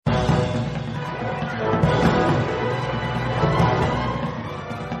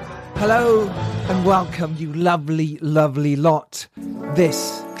Hello and welcome, you lovely, lovely lot.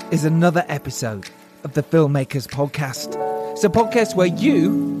 This is another episode of the Filmmakers Podcast. It's a podcast where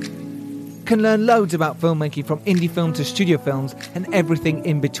you can learn loads about filmmaking, from indie film to studio films and everything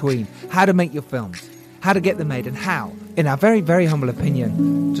in between. How to make your films, how to get them made, and how, in our very, very humble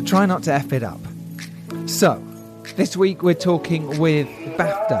opinion, to try not to F it up. So, this week we're talking with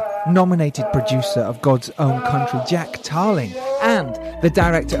BAFTA-nominated producer of God's Own Country, Jack Tarling, and the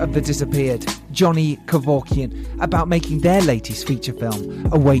director of The Disappeared, Johnny Kevorkian, about making their latest feature film.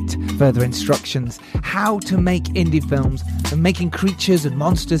 Await further instructions. How to make indie films and making creatures and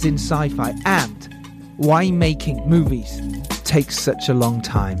monsters in sci-fi, and why making movies takes such a long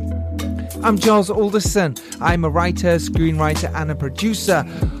time. I'm Giles Alderson. I'm a writer, screenwriter, and a producer.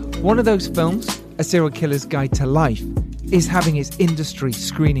 One of those films, A Serial Killer's Guide to Life, is having its industry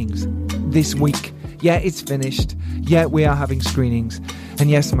screenings this week. Yeah, it's finished. Yeah, we are having screenings.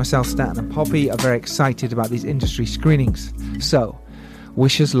 And yes, myself, Stanton, and Poppy are very excited about these industry screenings. So,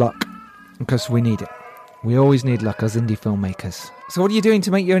 wish us luck, because we need it. We always need luck as indie filmmakers. So what are you doing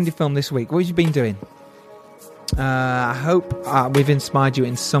to make your indie film this week? What have you been doing? I hope we've inspired you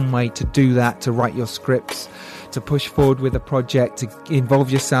in some way to do that, to write your scripts, to push forward with a project, to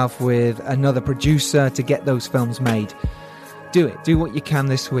involve yourself with another producer to get those films made. Do it. Do what you can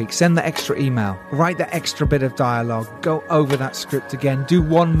this week. Send that extra email. Write that extra bit of dialogue. Go over that script again. Do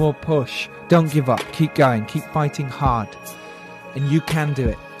one more push. Don't give up. Keep going. Keep fighting hard. And you can do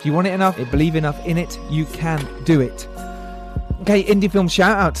it. If you want it enough, believe enough in it, you can do it. Okay, indie film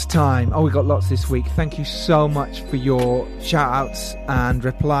shout-outs time. Oh, we got lots this week. Thank you so much for your shout-outs and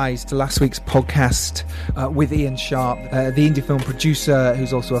replies to last week's podcast with Ian Sharp, the indie film producer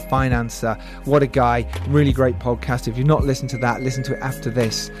who's also a financer. What a guy. Really great podcast. If you've not listened to that, listen to it after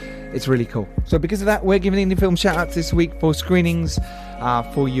this. It's really cool. So because of that, we're giving indie film shout-outs this week for screenings,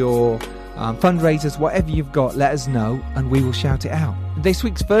 for your fundraisers, whatever you've got, let us know and we will shout it out. This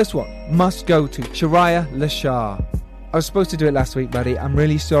week's first one must go to Shariah Lashar. I was supposed to do it last week, buddy. I'm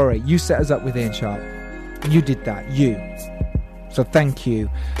really sorry. You set us up with Ian Sharp. You did that. You. So thank you.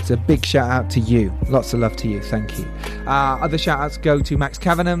 It's a big shout out to you. Lots of love to you. Thank you. Other shout outs go to Max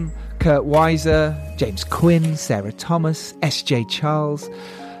Cavanham, Kurt Weiser, James Quinn, Sarah Thomas, SJ Charles,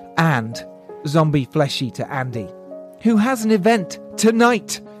 and Zombie Flesh Eater Andy, who has an event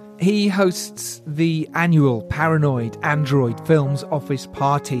tonight. He hosts the annual Paranoid Android Films Office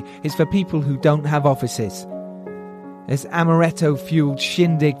Party. It's for people who don't have offices. It's amaretto-fueled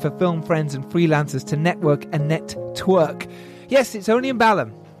shindig for film friends and freelancers to network and net-twerk. Yes, it's only in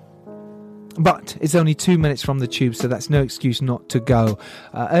Balham, but it's only 2 minutes from the tube, so that's no excuse not to go.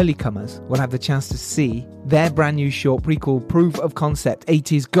 Early comers will have the chance to see their brand new short prequel proof of concept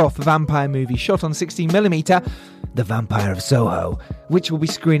 80s goth vampire movie shot on 16mm, The Vampire of Soho, which will be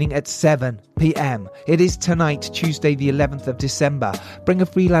screening at 7 p.m. It is tonight, Tuesday the 11th of December. Bring a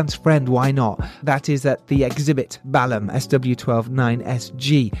freelance friend, why not? That is at the Exhibit Balham, SW12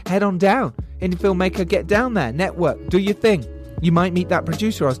 9SG. Head on down. Indie filmmaker, get down there. Network. Do your thing. You might meet that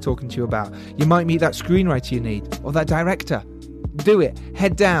producer I was talking to you about. You might meet that screenwriter you need. Or that director. Do it.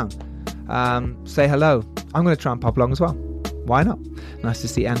 Head down. Say hello. I'm going to try and pop along as well. Why not? Nice to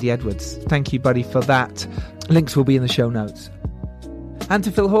see Andy Edwards. Thank you, buddy, for that. Links will be in the show notes. And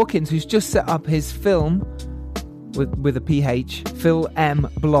to Phil Hawkins, who's just set up his film with a PH, Phil M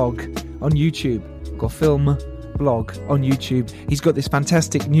blog on YouTube. Got film blog on YouTube. He's got this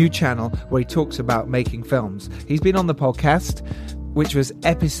fantastic new channel where he talks about making films. He's been on the podcast, which was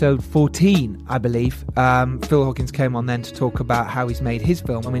episode 14, I believe. Phil Hawkins came on then to talk about how he's made his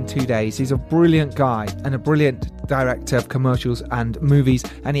film in 2 days. He's a brilliant guy and a brilliant director of commercials and movies,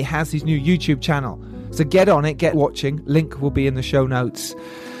 and he has his new YouTube channel. So get on it, get watching. Link will be in the show notes.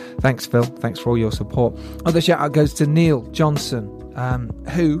 Thanks, Phil. Thanks for all your support. Other shout out goes to Neil Johnson,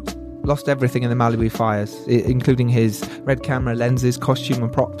 who lost everything in the Malibu fires, including his red camera, lenses, costume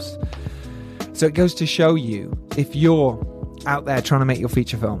and props. So it goes to show you, if you're out there trying to make your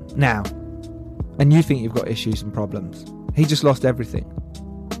feature film now and you think you've got issues and problems, he just lost everything.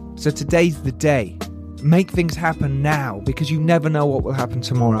 So today's the day. Make things happen now, because you never know what will happen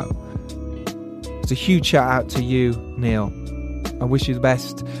tomorrow. It's a huge shout out to you, Neil. I wish you the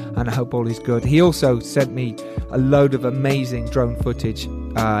best and I hope all is good. He also sent me a load of amazing drone footage.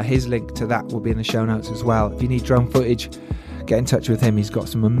 His link to that will be in the show notes as well. If you need drone footage, get in touch with him. He's got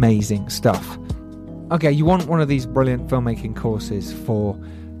some amazing stuff. Okay, you want one of these brilliant filmmaking courses for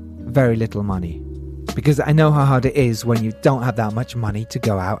very little money, because I know how hard it is when you don't have that much money to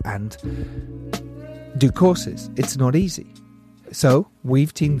go out and do courses. It's not easy. So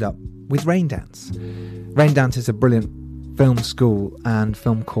we've teamed up with Raindance. Raindance is a brilliant Film School and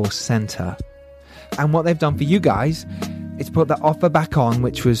Film Course Centre. And what they've done for you guys is put that offer back on,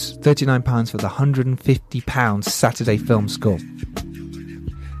 which was £39 for the £150 Saturday Film School.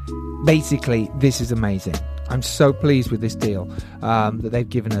 Basically, this is amazing. I'm so pleased with this deal that they've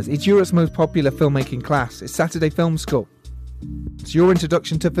given us. It's Europe's most popular filmmaking class. It's Saturday Film School. It's your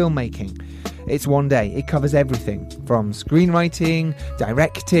introduction to filmmaking. It's one day. It covers everything from screenwriting,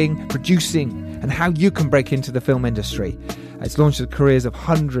 directing, producing, and how you can break into the film industry. It's launched the careers of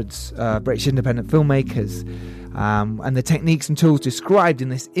hundreds of British independent filmmakers. And the techniques and tools described in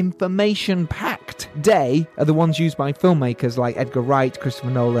this information-packed day are the ones used by filmmakers like Edgar Wright,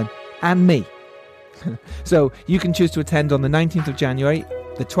 Christopher Nolan, and me. So you can choose to attend on the 19th of January,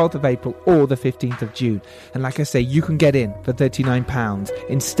 the 12th of April, or the 15th of June. And like I say, you can get in for £39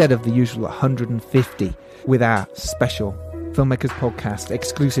 instead of the usual £150 with our special Filmmakers Podcast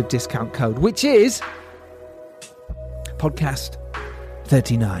exclusive discount code, which is Podcast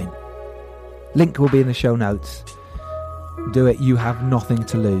 39. Link will be in the show notes. Do it, you have nothing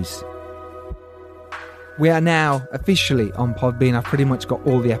to lose. We are now officially on Podbean. I've pretty much got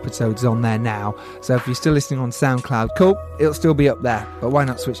all the episodes on there now. So if you're still listening on SoundCloud, cool, it'll still be up there. But why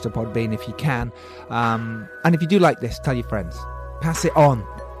not switch to Podbean if you can? And if you do like this, tell your friends. Pass it on.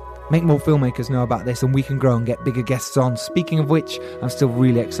 Make more filmmakers know about this and we can grow and get bigger guests on. Speaking of which, I'm still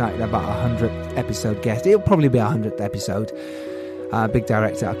really excited about our 100th episode guest. It'll probably be our 100th episode. Big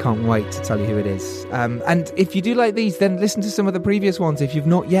director, I can't wait to tell you who it is. And if you do like these, then listen to some of the previous ones if you've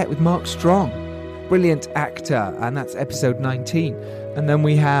not yet, with Mark Strong. Brilliant actor, and that's episode 19. And then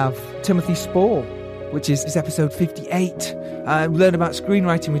we have Timothy Spall, which is episode 58. Learn about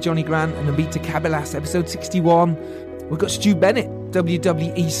screenwriting with Johnny Grant and Amita Kabilas, episode 61. We've got Stu Bennett,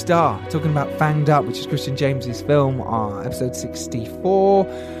 WWE star, talking about Fanged Up, which is Christian James's film, episode 64.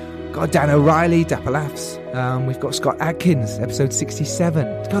 Got Dan O'Reilly, Dapper Laughs. We've got Scott Adkins, episode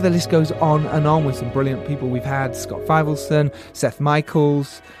 67. God, the list goes on and on with some brilliant people we've had. Scott Feivelson, Seth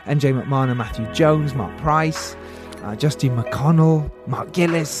Michaels, NJ McMahon, Matthew Jones, Mark Price, Justin McConnell, Mark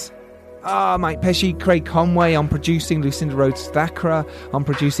Gillis, Mike Pesci, Craig Conway on producing, Lucinda Rhodes Thakra on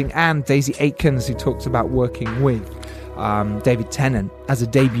producing, and Daisy Aikens, who talks about working with David Tennant as a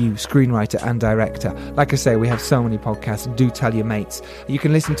debut screenwriter and director. Like I say, we have so many podcasts. Do tell your mates. You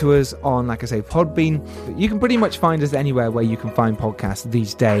can listen to us on, like I say, Podbean. You can pretty much find us anywhere where you can find podcasts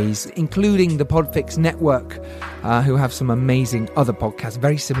these days, including the Podfix Network, who have some amazing other podcasts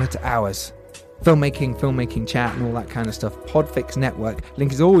very similar to ours. Filmmaking chat and all that kind of stuff. Podfix Network.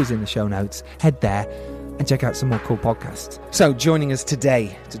 Link is always in the show notes. Head there and check out some more cool podcasts. So joining us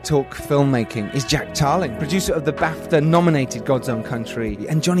today to talk filmmaking is Jack Tarling, producer of the BAFTA-nominated God's Own Country,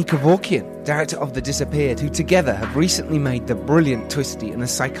 and Johnny Kevorkian, director of The Disappeared, who together have recently made the brilliant, twisty and the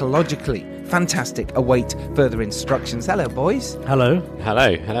psychologically fantastic Await Further Instructions. Hello, boys. Hello.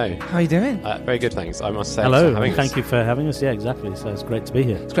 Hello. How are you doing? Very good, thanks. I must say. Hello. Thank you for having us. Yeah, exactly. So it's great to be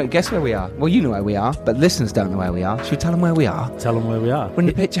here. It's great. Guess where we are? Well, you know where we are, but listeners don't know where we are. Should we tell them where we are? Tell them where we are. We're in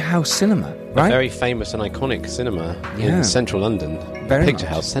the Picture House Cinema, right? A very famous and iconic cinema in central London. Very Picture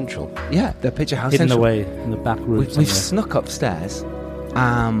much. House Central. Yeah, the Picture House Hidden Central. away in the back room. We've snuck upstairs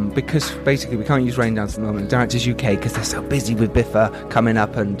because basically we can't use Rain Dance at the moment. Directors UK, because they're so busy with Biffa coming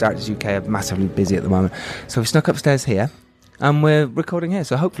up, and Directors UK are massively busy at the moment. So we snuck upstairs here and we're recording here.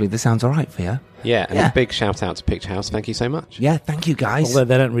 So hopefully this sounds all right for you. Yeah, and a big shout out to Picture House. Thank you so much. Yeah, thank you guys. Although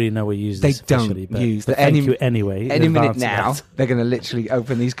they don't really know we use this officially. They don't use but thank you anyway. Any minute now, they're going to literally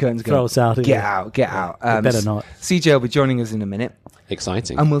open these curtains. Throw us out. Get out. Better not. CJ will be joining us in a minute.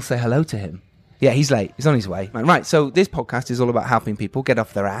 Exciting. And we'll say hello to him. Yeah, he's late. He's on his way. Right, so this podcast is all about helping people get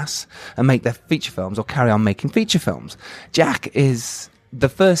off their ass and make their feature films, or carry on making feature films. Jack is the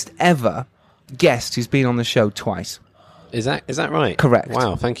first ever guest who's been on the show twice. Is that right? Correct.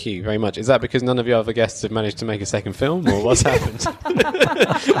 Wow, thank you very much. Is that because none of your other guests have managed to make a second film, or what's happened?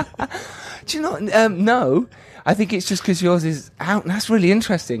 Do you know? No. I think it's just because yours is out, and that's really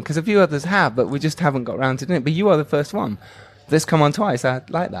interesting, because a few others have, but we just haven't got around to doing it. But you are the first one. This come on twice. I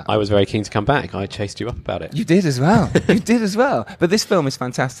like that. I was very keen to come back. I chased you up about it. You did as well. But this film is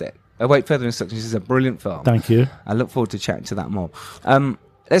fantastic. Await Further Instructions is a brilliant film. Thank you. I look forward to chatting to that more.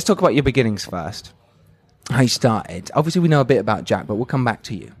 Let's talk about your beginnings first. How you started. Obviously, we know a bit about Jack, but we'll come back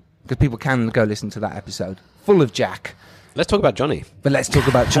to you, because people can go listen to that episode full of Jack. Let's talk about Johnny. But let's talk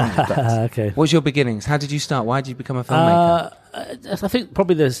about Johnny first. Okay. What's your beginnings? How did you start? Why did you become a filmmaker? I think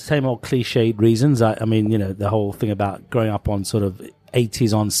probably the same old cliched reasons. I mean, the whole thing about growing up on sort of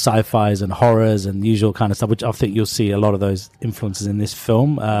 80s on sci-fis and horrors and usual kind of stuff, which I think you'll see a lot of those influences in this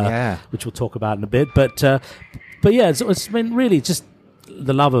film, which we'll talk about in a bit. But yeah, it's been really just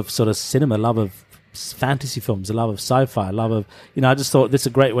the love of sort of cinema, love of fantasy films, a love of sci-fi, a love of, I just thought this is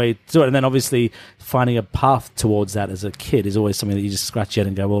a great way to do it. And then obviously finding a path towards that as a kid is always something that you just scratch your head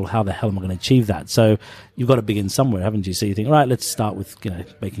and go, well, how the hell am I going to achieve that? So you've got to begin somewhere, haven't you? So you think, all right, let's start with,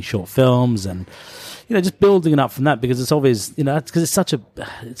 making short films and, just building it up from that, because it's always, because it's such a,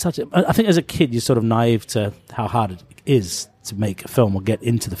 I think as a kid, you're sort of naive to how hard it is to make a film or get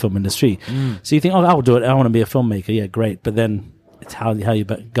into the film industry. So you think, oh, I'll do it. I want to be a filmmaker. Yeah, great. But then it's how you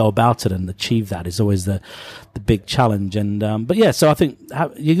go about it and achieve that is always the big challenge. And but yeah, so I think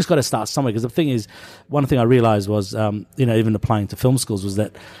you just got to start somewhere, because the thing is, one thing I realized was, even applying to film schools, was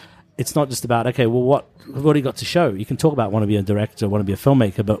that it's not just about, okay, well, what have you got to show? You can talk about want to be a director, want to be a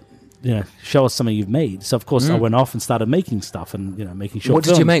filmmaker, but show us something you've made. So of course I went off and started making stuff and making short films.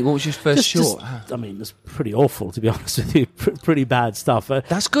 What did you make? What was your first short? I mean, it's pretty awful, to be honest with you. Pretty bad stuff.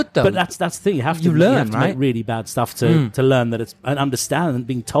 That's good though. But that's the thing. You have to make really bad stuff to learn that it's, and understand, and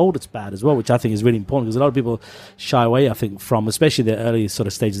being told it's bad as well, which I think is really important, because a lot of people shy away, I think, from, especially the early sort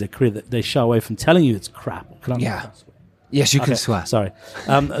of stages of their career, that they shy away from telling you it's crap. Yes, you can swear. Sorry.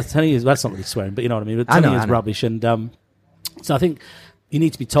 Telling you, that's not really swearing, but you know what I mean. But telling you it's rubbish. And so I think you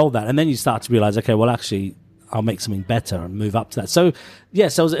need to be told that, and then you start to realize, okay, well, actually, I'll make something better and move up to that. So,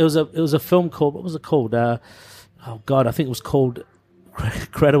 yes, it was a film called, what was it called? I think it was called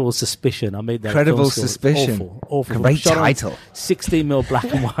Credible Suspicion. I made that. Credible Suspicion. Awful. Great title. 16mm black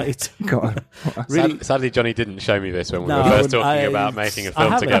and white. Go on. Really? Sadly, Johnny didn't show me this when we were first talking about making a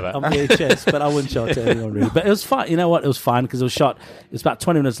film together. On VHS, but I wouldn't show it to anyone really. But it was fine. You know what? It was fine, because it was shot. It was about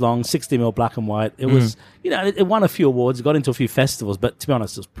 20 minutes long, 16mm black and white. It was, it won a few awards. It got into a few festivals, but to be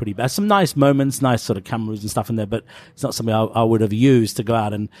honest, it was pretty bad. Some nice moments, nice sort of cameras and stuff in there, but it's not something I would have used to go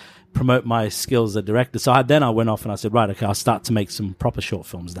out and promote my skills as a director. So I went off and I said, right, okay, I'll start to make some proper short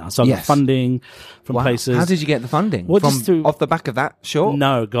films now. So I got funding from places. How did you get the funding? Well, just off the back of that short?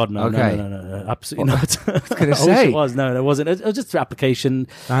 No, God, no. Okay. No, absolutely not. I was going to say. It was. No, it wasn't. It was just through application,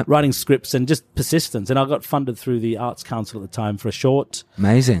 writing scripts, and just persistence. And I got funded through the Arts Council at the time for a short.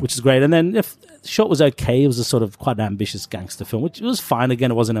 Amazing. Which is great. And then if the short was okay, it was a sort of quite an ambitious gangster film, which was fine.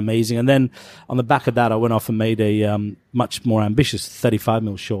 Again, it wasn't amazing. And then on the back of that, I went off and made a much more ambitious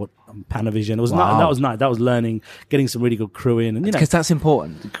 35mm short, Panavision. It was that was nice. That was learning, getting some really good crew in, and because that's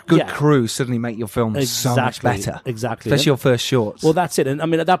important. Good crew suddenly make your film so much better. Exactly, especially your first shorts. Well, that's it. And I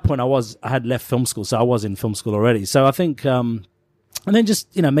mean, at that point, I had left film school, so I was in film school already. So I think, and then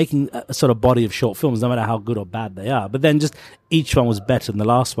just making a sort of body of short films, no matter how good or bad they are. But then just each one was better than the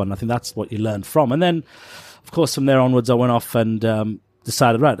last one. I think that's what you learn from. And then, of course, from there onwards, I went off and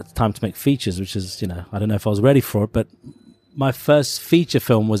decided, right, it's time to make features, which is, I don't know if I was ready for it, but my first feature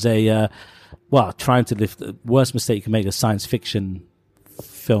film was trying to lift the worst mistake you can make, a science fiction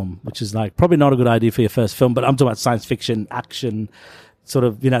film, which is like probably not a good idea for your first film, but I'm talking about science fiction, action, sort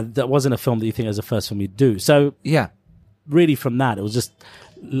of, that wasn't a film that you think as a first film you'd do. So, really from that, it was just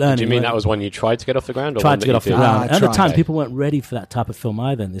learning. Do you mean that was one you tried to get off the ground? Tried to get off the ground. At the time, people weren't ready for that type of film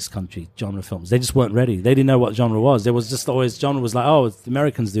either in this country, genre films. They just weren't ready. They didn't know what genre was. There was just always, genre was like, oh, the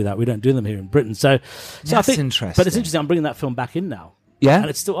Americans do that. We don't do them here in Britain. So I think, interesting. But it's interesting. I'm bringing that film back in now. Yeah, and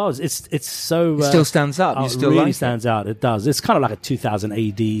it's still it's so it still stands up. It really stands out. It does. It's kind of like a 2000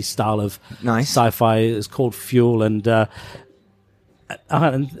 AD style of sci-fi. It's called Fuel, and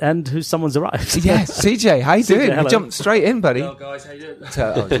who someone's arrived. Yes, CJ, how you doing? Hello. You jumped straight in, buddy. Hello guys, how you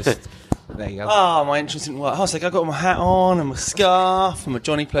doing? There you go. Oh, my entrance didn't work. I was like, I got my hat on and my scarf and my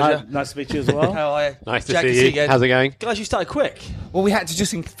Johnny pleasure. Nice to meet you as well. How are you? Nice to Jack, see you. again. How's it going? Guys, you started quick. Well, we had to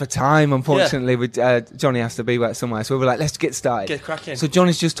just for time, unfortunately. With Johnny has to be somewhere, so we were like, let's get started. Get cracking. So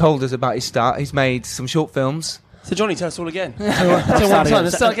Johnny's just told us about his start. He's made some short films. So Johnny, tell us all again. Tell one time.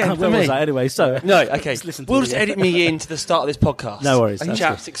 Let's start again. Where was I anyway? So no, okay. We'll just edit me into the start of this podcast. No worries.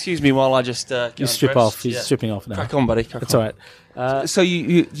 Chaps, excuse me while I just get you strip off. He's stripping off now. Crack on, buddy. It's all right. So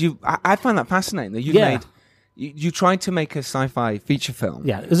I find that fascinating that you tried to make a sci-fi feature film.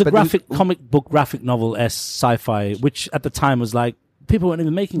 Yeah, it was a comic book graphic novel sci-fi, which at the time was like, people weren't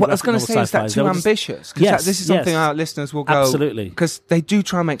even making. What I was going to say is that too ambitious. Because this is something our listeners will go absolutely, because they do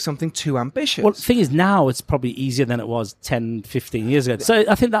try and make something too ambitious. Well, the thing is, now it's probably easier than it was 10, 15 years ago. So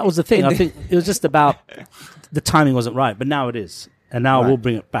I think that was the thing. I think it was just about the timing wasn't right, but now it is. And now we'll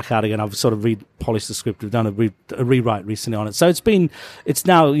bring it back out again. I've sort of polished the script. We've done a rewrite recently on it. So it's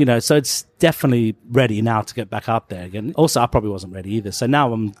now, so it's definitely ready now to get back out there again. Also, I probably wasn't ready either. So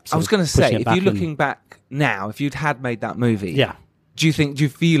now I was going to say, if you're looking back now, if you'd had made that movie, Do you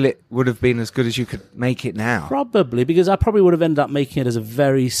feel it would have been as good as you could make it now? Probably, because I probably would have ended up making it as a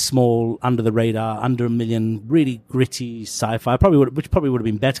very small, under the radar, under $1 million, really gritty sci-fi. Which probably would have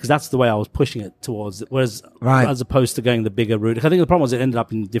been better, because that's the way I was pushing it towards. Whereas, as opposed to going the bigger route, I think the problem was it ended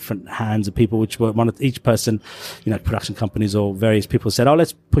up in different hands of people, which were each person, production companies or various people said, "Oh,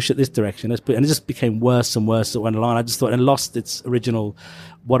 let's push it this direction." And it just became worse and worse as it went along. I just thought it lost its original.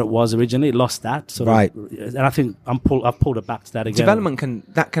 What it was originally, it lost that sort of, and I think I've pulled it back to that again. Development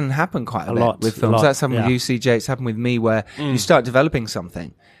can happen quite a lot with films. That's happened with you, CJ. It's happened with me, where you start developing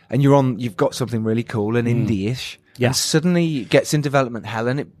something and you've got something really cool and indie-ish, and suddenly it gets in development hell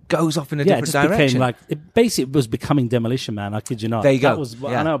and it goes off in a different direction. It basically was becoming Demolition Man. I kid you not. There you go.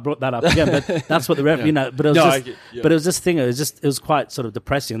 I know I brought that up again, but that's what the but it was but it was this thing. It was quite sort of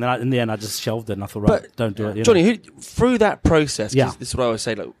depressing. And then in the end, I just shelved it and I thought, don't do it. Johnny, through that process, this is what I always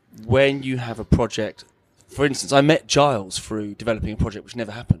say. Like, when you have a project, for instance, I met Giles through developing a project which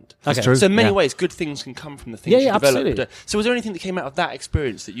never happened. That's true. So in many ways, good things can come from the things you develop. Absolutely. So was there anything that came out of that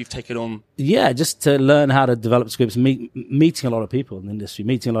experience that you've taken on? Yeah, just to learn how to develop scripts, meeting a lot of people in the industry,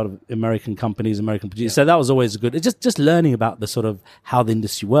 meeting a lot of American companies, American producers. So that was always good. It's just learning about the sort of how the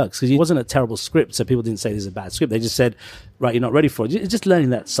industry works, because it wasn't a terrible script, so people didn't say this is a bad script. They just said, right, you're not ready for it. It's just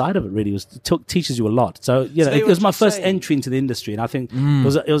learning that side of it really teaches you a lot. So it was my first entry into the industry, and I think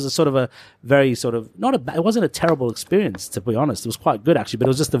it was a sort of a very sort of it wasn't a terrible experience, to be honest. It was quite good actually, but it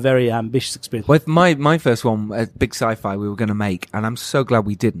was just a very ambitious experience. With my first one, a big sci-fi we were going to make, and I'm so glad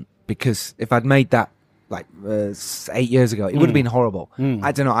we didn't, because if I'd made that 8 years ago, it would have been horrible.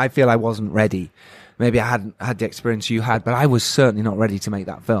 I don't know. I feel I wasn't ready. Maybe I hadn't had the experience you had, but I was certainly not ready to make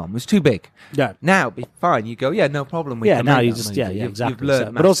that film. It was too big. Yeah. Now, be fine. You go, no problem. Now you just, exactly. You've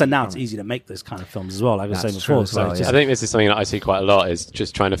learned but also now it's easy to make those kind of films as well, like I was saying before. I think this is something that I see quite a lot, is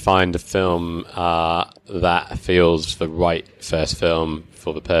just trying to find a film that feels the right first film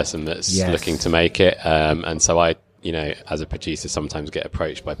for the person that's looking to make it. And so I, as a producer, sometimes get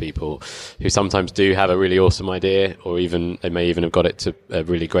approached by people who sometimes do have a really awesome idea, or they may even have got it to a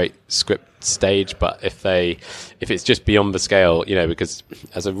really great script stage, but if it's just beyond the scale, because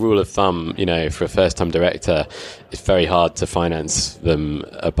as a rule of thumb, for a first time director, it's very hard to finance them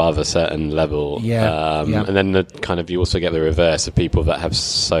above a certain level. And then you also get the reverse of people that have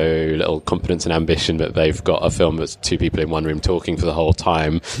so little confidence and ambition that they've got a film that's two people in one room talking for the whole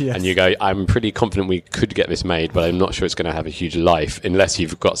time, and you go, I'm pretty confident we could get this made, but I'm not sure it's going to have a huge life unless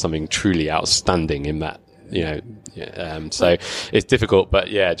you've got something truly outstanding in that. So it's difficult, but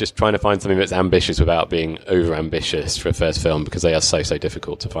just trying to find something that's ambitious without being over ambitious for a first film, because they are so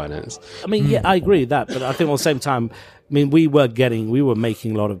difficult to finance. I mean, I agree with that, but I think at the same time, we were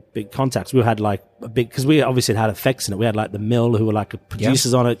making a lot of big contacts. We had because we obviously had effects in it. We had the Mill, who were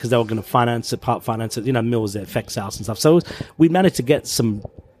producers on it, because they were going to finance it. Mill was the effects house and stuff. So we managed to get some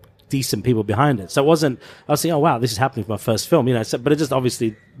decent people behind it. So I was thinking, oh wow, this is happening for my first film, but it just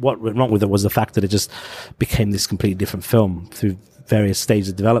obviously what went wrong with it was the fact that it just became this completely different film through various stages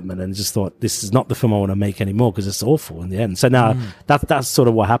of development, and just thought, this is not the film I want to make anymore, because it's awful in the end. So now that's sort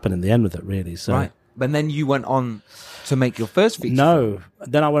of what happened in the end with it, really. So right. But then you went on to make your first feature film.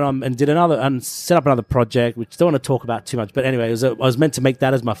 Then I went on and did another and set up another project, which I don't want to talk about too much, but anyway, I was meant to make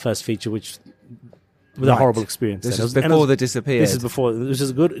that as my first feature, which with a horrible experience. This is before they disappeared. This is before. This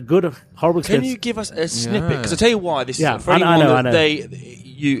is a good horrible experience. Can you give us a snippet? Because I tell you why. This is for anyone I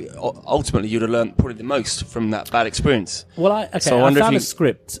know. Ultimately you'd have learned probably the most from that bad experience. Well, I found a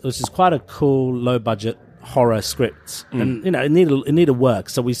script, which is quite a cool, low budget horror script, and it needed work,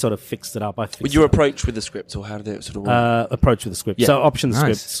 so we sort of fixed it up. Were you approached with the script, or how did it sort of work? Approach with the script. So option the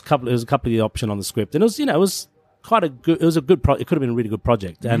script. It was a couple of the option on the script, and it was quite a good. It was a good. It could have been a really good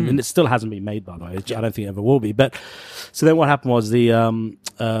project, and it still hasn't been made, by the way. I don't think it ever will be. But so then what happened was the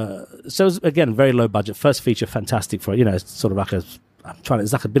so it was, again, very low budget first feature, fantastic for it's sort of like a.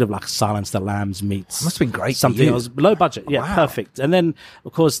 It's like a bit of like Silence the Lambs meets. Must have been great. Something else, low budget, perfect. And then,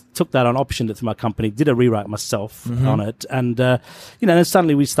 of course, took that on, optioned it through my company, did a rewrite myself on it, and then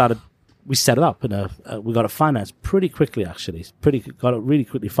suddenly we set it up, and we got it financed pretty quickly. Actually, got it really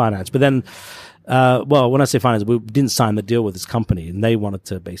quickly financed. But then, when I say financed, we didn't sign the deal with this company, and they wanted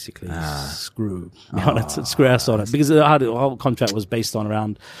to basically screw us on it, because the whole contract was based on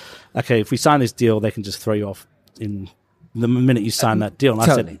around, okay, if we sign this deal, they can just throw you off in the minute you sign that deal. And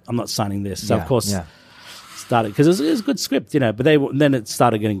I said, I'm not signing this. So of course, started, because it was a good script, but then it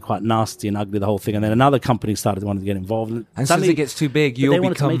started getting quite nasty and ugly, the whole thing. And then another company wanted to get involved. And since it gets too big, they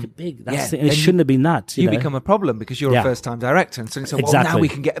wanted to make it big. That's the thing. And it shouldn't have been that. You become a problem because you're a first time director. And so now we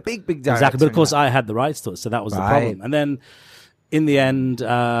can get a big director. Exactly. But of course, I had the rights to it. So that was the problem. And then in the end,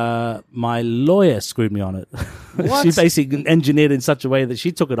 my lawyer screwed me on it. What? She basically engineered it in such a way that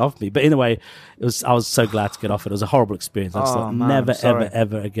she took it off me. But in a way, I was so glad to get off it. It was a horrible experience. I just thought, never,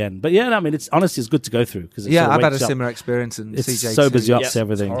 ever again. But yeah, I mean, it's honestly, it's good to go through. Cause I've had a similar experience. And it CJ sobers you up to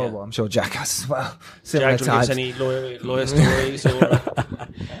everything. It's horrible. I'm sure Jack has as well. Similar Jack, do you give us any lawyer stories? Or...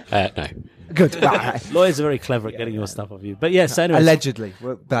 No. Good. Lawyers are very clever at getting your stuff off you. But yes, anyway. Allegedly.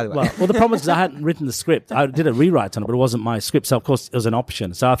 By the way. Well, the problem is I hadn't written the script. I did a rewrite on it, but it wasn't my script. So, of course, it was an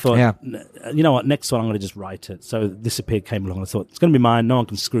option. So I thought, you know what, next one I'm going to just write it. So Disappeared came along. I thought, it's going to be mine. No one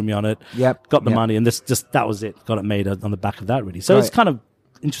can screw me on it. Yep. Got the money. And that was it. Got it made on the back of that, really. So it's kind of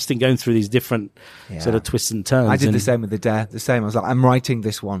interesting going through these different sort of twists and turns. I did the same with The Dare. The same. I was like, I'm writing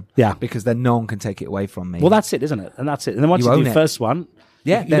this one. Yeah. Because then no one can take it away from me. Well, that's it, isn't it? And that's it. And then once you do the first one...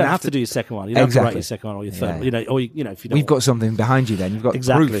 Yeah, you don't have to do your second one. You don't have to write your second one or your third. Yeah. You know, or if you don't. We've got something behind you. Then you've got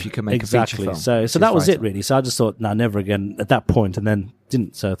proof you can make a feature film. So that was it really. So I just thought, no, never again at that point, and then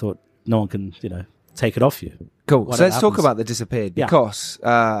didn't. So I thought, no one can, take it off you. Cool. So let's talk about The Disappeared because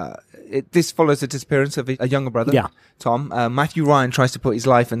this follows the disappearance of a younger brother, Tom. Matthew Ryan tries to put his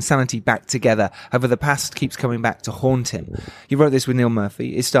life and sanity back together. However, the past keeps coming back to haunt him. He wrote this with Neil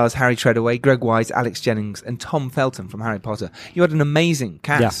Murphy. It stars Harry Treadaway, Greg Wise, Alex Jennings, and Tom Felton from Harry Potter. You had an amazing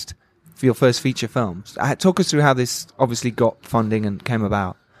cast for your first feature film. Talk us through how this obviously got funding and came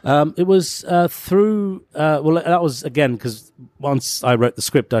about. It was through, that was again, because once I wrote the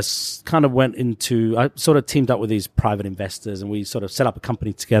script, I kind of I sort of teamed up with these private investors and we sort of set up a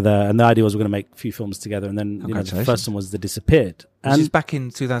company together. And the idea was we're going to make a few films together. And then, the first one was The Disappeared. Which is back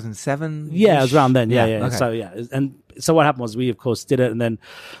in 2007? Yeah, it was around then. Yeah. Okay. So what happened was we, of course, did it. And then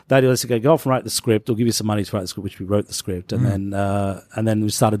the idea was to go off and write the script. We'll give you some money to write the script, which we wrote the script. And then we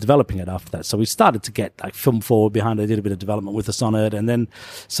started developing it after that. So we started to get like Film Forward behind it, did a bit of development with us on it. And then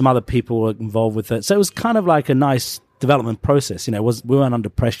some other people were involved with it. So it was kind of like a nice development process. We weren't under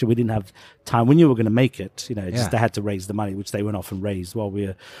pressure. We didn't have time. We knew we were going to make it. Just they had to raise the money, which they went off and raised while we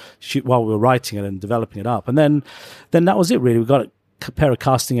were writing it and developing it up. And then that was it really. We got a pair of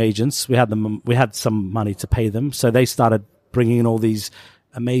casting agents. We had some money to pay them. So they started bringing in all these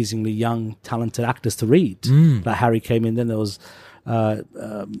amazingly young, talented actors to read. Like Harry came in, then there was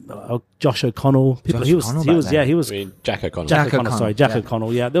Josh O'Connell. He was Jack O'Connell. Jack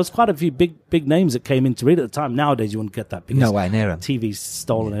O'Connell. Yeah, there was quite a few big names that came in to read at the time. Nowadays, you wouldn't get that because no way near him. TV's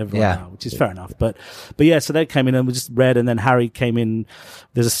stolen everywhere now, which is fair enough. But yeah, so they came in and we just read, and then Harry came in.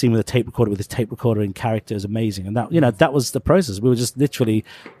 There's a scene with a tape recorder with his tape recorder in character. It was amazing, and that was the process. We were just literally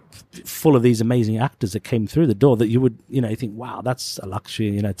full of these amazing actors that came through the door that you would, you think, wow, that's a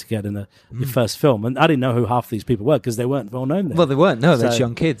luxury, to get in your first film. And I didn't know who half these people were because they weren't well known then. Well, they weren't. No, they're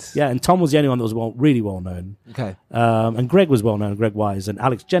young kids. Yeah, and Tom was the only one that was really well known. Okay. And Greg was well known, Greg Wise, and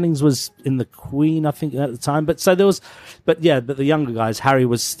Alex Jennings was in The Queen, I think, at the time. But the younger guys, Harry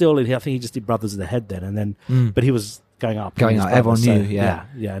was still in here. I think he just did Brothers of the Head then, and then, but he was going up. Everyone knew, yeah.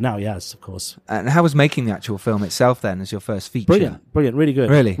 Now, yes, of course. And how was making the actual film itself then as your first feature? Brilliant, really good.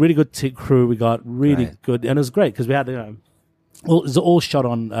 Really good crew. We got really good, and it was great because we had, it was all shot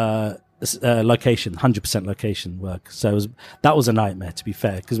on location, 100% location work. So that was a nightmare, to be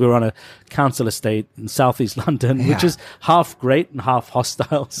fair, because we were on a council estate in southeast London, which is half great and half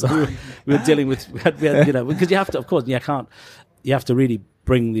hostile. So we were dealing with, because you have to, of course, you have to really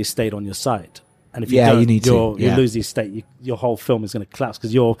bring the estate on your side. And if you don't, you lose the estate. Your whole film is going to collapse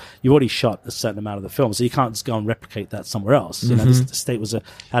because you've already shot a certain amount of the film, so you can't just go and replicate that somewhere else. The estate was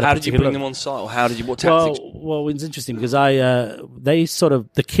how did you bring them on site, or how did you? What tactics? Well, it's interesting because they sort of,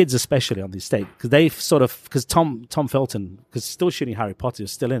 the kids especially on the estate, because Tom Felton, because still shooting Harry Potter,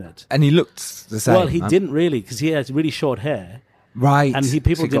 was still in it, and he looked the same. Well, he didn't really, because he had really short hair. Right. And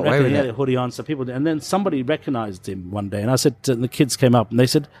people didn't recognize him. He had a hoodie on, so people didn't. And then somebody recognized him one day, and I said, and the kids came up, and they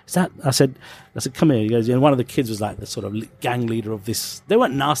said, "Is that?" I said, "Come here." He goes, and one of the kids was like the sort of gang leader of this. They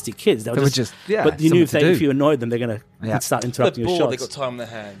weren't nasty kids. They were just but you knew if you annoyed them, they're going to start interrupting your shots. They got time on their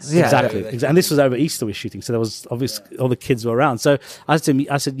hands. Yeah, exactly. And this was over Easter we're shooting, so there was obviously all the kids were around. So I said to him,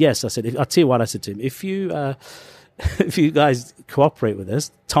 I said, yes. I said, I'll tell you what I said to him. If you guys cooperate with us,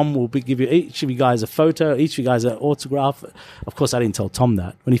 Tom will give you each of you guys a photo, each of you guys an autograph. Of course, I didn't tell Tom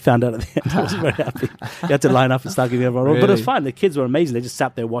that. When he found out at the end, I wasn't very happy. He had to line up and start giving everyone. Really? But it was fine. The kids were amazing. They just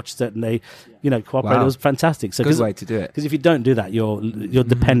sat there, watched it, and they, cooperated. Wow. It was fantastic. So, good way to do it. Because if you don't do that, you're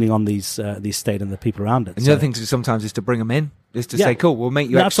depending on the estate and the people around it. And the other thing sometimes is to bring them in. Is to say, cool, we'll make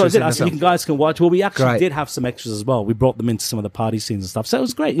you extras. That's what I did. You guys can watch. Well, we actually did have some extras as well. We brought them into some of the party scenes and stuff. So it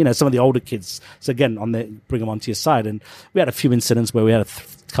was great. Some of the older kids. So again, bring them onto your side. And we had a few incidents where we had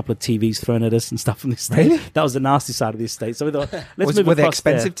to couple of TVs thrown at us and stuff from the estate. Really? That was the nasty side of the estate. So we thought, let's move were they across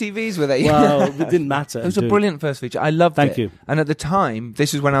expensive there. TVs? Were they? Well, it didn't matter. It was a brilliant first feature. I loved it. Thank you. And at the time,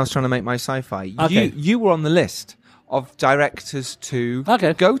 this is when I was trying to make my sci-fi. Okay. You were on the list of directors to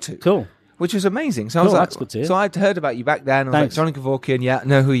go to. Cool. Which was amazing. So I was Cool, like, that's good to hear. so I'd heard about you back then. I was Thanks. like, Johnny Kevorkian, yeah, I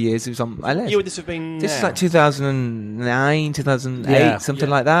know who he is. He was on my list. You would this have been This is now? like 2009, 2008, Yeah. something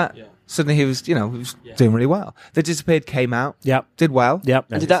like that. Yeah. Suddenly he was, doing really well. The Disappeared came out. Yep. Did well.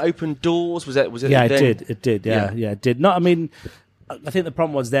 Yep. And did that open doors? Was it? Yeah, then? it did. Yeah, it did. No, I mean, I think the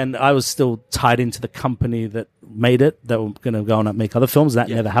problem was then I was still tied into the company that made it, that were going to go on and make other films. That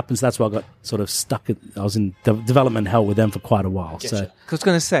never happened. So that's why I got sort of stuck. I was in development hell with them for quite a while. Getcha. So I was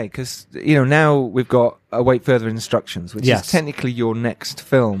going to say, because, now we've got Await Further Instructions, which is technically your next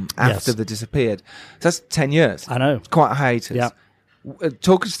film after The Disappeared. So that's 10 years. I know. It's quite a hiatus. Yeah.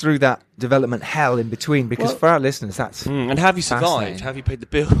 Talk us through that development hell in between, because for our listeners, that's And have you survived? fascinating. Have you paid the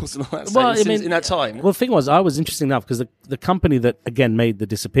bills and all that? Well, stuff I mean, in that time? Well, the thing was, I was interesting enough because the company that again made The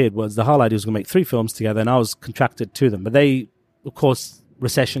Disappeared was the whole idea was going to make 3 films together, and I was contracted to them. But they, of course,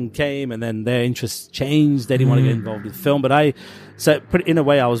 recession came, and then their interests changed. They didn't want to get involved with film. But in a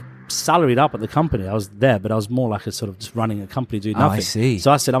way, I was salaried up at the company. I was there, but I was more like a sort of just running a company doing nothing. I see.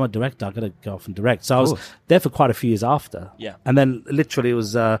 So I said, I'm a director. I've got to go off and direct. So I was there for quite a few years after. Yeah. And then literally it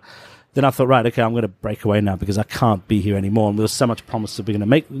was. Then I thought, right, okay, I'm going to break away now because I can't be here anymore. And there was so much promise that we're going to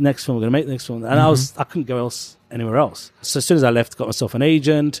make the next film, and I couldn't go anywhere else. So as soon as I left, got myself an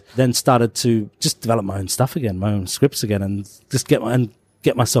agent, then started to just develop my own stuff again, my own scripts again, and just get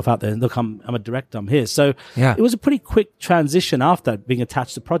myself out there. Look, I'm a director, I'm here. So it was a pretty quick transition after being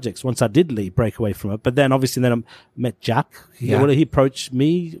attached to projects once I did break away from it. But then obviously I met Jack. Yeah. He approached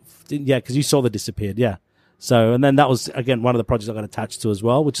me. Yeah, because you saw The Disappeared. Yeah. So, and then that was, again, one of the projects I got attached to as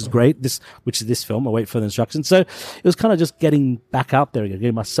well, which is great. Which is this film, Await Further Instructions. So it was kind of just getting back out there again,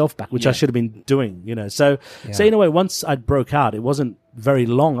 getting myself back, which I should have been doing, So in a way, once I broke out, it wasn't very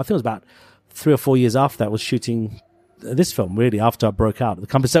long. I think it was about 3 or 4 years after that I was shooting this film, really, after I broke out of the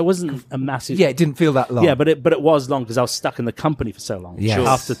company. So it wasn't a massive... Yeah, it didn't feel that long. Yeah, but it was long because I was stuck in the company for so long. Yes. Sure.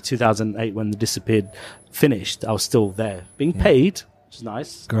 After 2008, when The Disappeared finished, I was still there, being paid, which is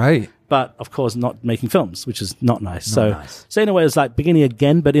nice. Great. But of course, not making films, which is not nice. Nice. So in a way, it's like beginning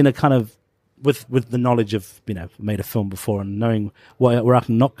again, but in a kind of with the knowledge of made a film before and knowing where I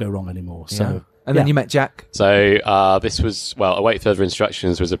can not go wrong anymore. So And then you met Jack. So this was, Await Further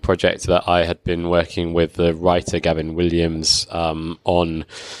Instructions was a project that I had been working with the writer Gavin Williams on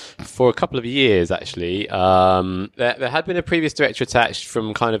for a couple of years, actually. There had been a previous director attached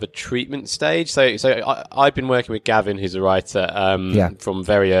from kind of a treatment stage. So I'd been working with Gavin, who's a writer, from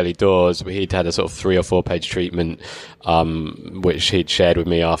very early doors. He'd had a sort of 3 or 4 page treatment, which he'd shared with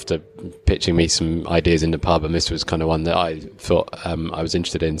me after pitching me some ideas in the pub, and this was kind of one that I thought I was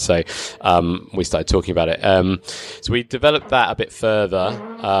interested in. So we started talking about it. So we developed that a bit further.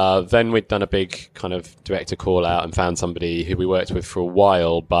 Then we'd done a big kind of director call out and found somebody who we worked with for a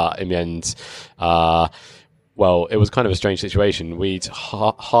while, but in the end, it was kind of a strange situation. We'd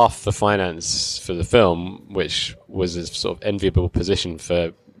half the finance for the film, which was a sort of enviable position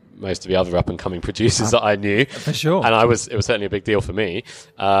for most of the other up-and-coming producers that I knew. For sure. And it was certainly a big deal for me.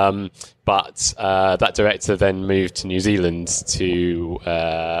 But that director then moved to New Zealand to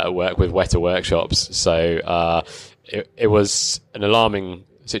work with Weta Workshops. So it was an alarming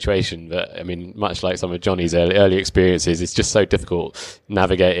situation, but I mean, much like some of Johnny's early experiences, it's just so difficult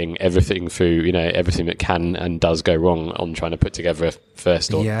navigating everything through, everything that can and does go wrong on trying to put together a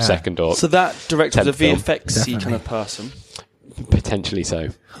first or second or... So that director was a film. VFX-y kind of person? Potentially so.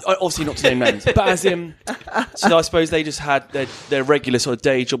 Obviously not to name names, but as in, so I suppose they just had their regular sort of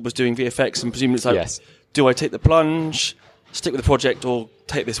day job was doing VFX, and presumably it's like, do I take the plunge, stick with the project, or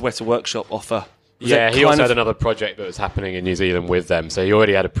take this Weta Workshop offer? He also had another project that was happening in New Zealand with them, so he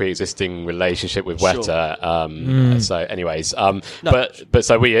already had a pre-existing relationship with Weta. So, anyways, but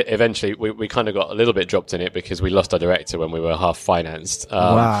so we eventually we kind of got a little bit dropped in it because we lost our director when we were half financed.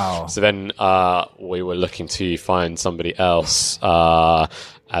 Wow! So then we were looking to find somebody else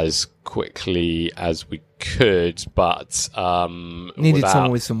as quickly as we could, but needed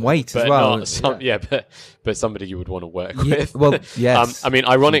someone with some weight as well. But somebody you would want to work Yeah, with. well, yes. I mean,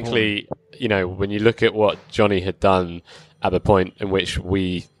 ironically, when you look at what Johnny had done at the point in which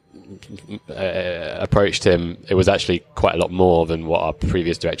we approached him, it was actually quite a lot more than what our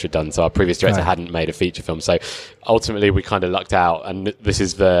previous director had done. So our previous director hadn't made a feature film. So ultimately, we kind of lucked out, and this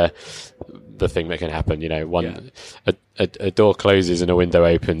is the thing that can happen. A door closes and a window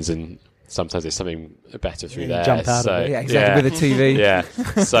opens, and sometimes there's something better through there. Jump out of it. Yeah, exactly, with a TV. Yeah.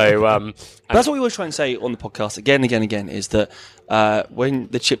 So that's what we always try and say on the podcast again and again and again, is that when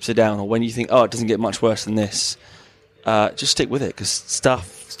the chips are down, or when you think, oh, it doesn't get much worse than this, just stick with it, because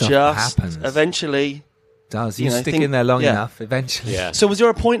stuff just happens. Eventually Does you stick in there long enough, eventually. Yeah. So was there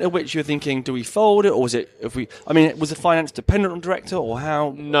a point at which you were thinking, do we fold it, or was it, was the finance dependent on director, or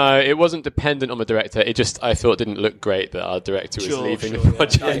how? No, it wasn't dependent on the director. It just, I thought, didn't look great that our director was leaving the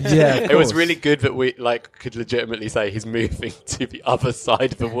project. Yeah, it was really good that we could legitimately say he's moving to the other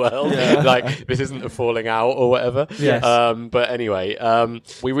side of the world. Like, this isn't a falling out or whatever. Yes. But anyway,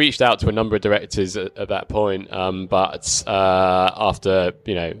 we reached out to a number of directors at that point, but after,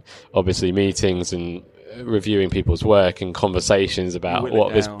 obviously meetings and reviewing people's work and conversations about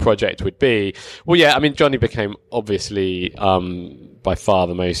what this project would be. Well, yeah, I mean, Johnny became obviously by far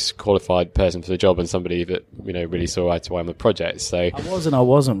the most qualified person for the job, and somebody that really saw eye to eye on the project. So I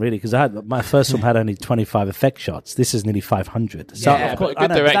wasn't really, because my first film had only 25 effect shots. This is nearly 500. So of course, a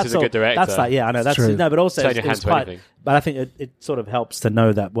good director's a good director. That's like, I know that's true. No, but also Turn your hand it's to quite. anything. But I think it sort of helps to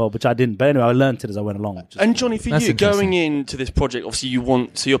know that well, which I didn't. But anyway, I learned it as I went along. And Johnny, for you, going into this project, obviously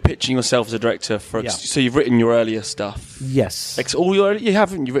you're pitching yourself as a director so you've written your earlier stuff. Yes. You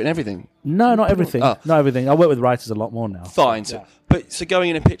haven't. You've written everything. No, not everything. Not everything. I work with writers a lot more now. Fine. So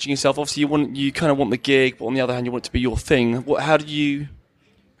going in and pitching yourself, obviously you kind of want the gig, but on the other hand, you want it to be your thing. How do you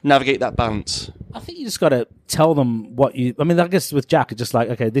navigate that balance? I think you just got to tell them what you. I mean, I guess with Jack, it's just like,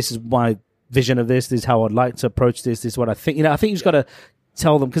 okay, this is my vision of this. This is how I'd like to approach this. This is what I think. I think you just got to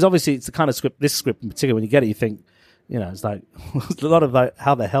tell them, because obviously it's the kind of script. This script in particular, when you get it, you think, it's like a lot of like,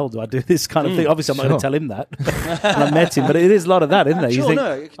 how the hell do I do this kind of thing? Obviously, I'm not going to tell him that. And I met him, but it is a lot of that, isn't there? You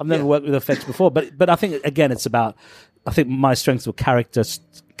think, I've never worked with effects before, but I think again, it's about. I think my strengths were character,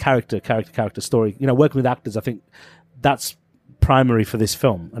 story. Working with actors, I think that's primary for this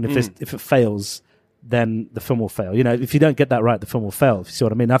film. And if it fails, then the film will fail. If you don't get that right, the film will fail, if you see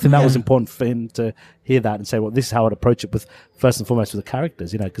what I mean. I think that was important for him to hear that and say, well, this is how I'd approach it with, first and foremost, with the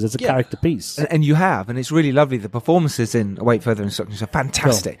characters, because it's a character piece. And you have, and it's really lovely. The performances in Await Further Instructions are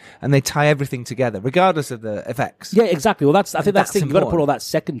fantastic, and they tie everything together, regardless of the effects. Yeah, exactly. Well, I think that's the thing. You've got to put all that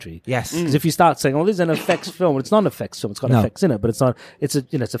secondary. Yes. Because if you start saying, "Oh, this is an effects film," it's not an effects film. It's got effects in it, but it's not. It's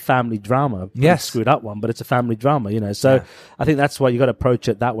a family drama. Yes. Screwed up one, but it's a family drama. So I think that's why you got to approach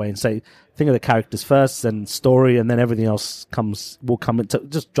it that way and say, think of the characters first, then story, and then everything else will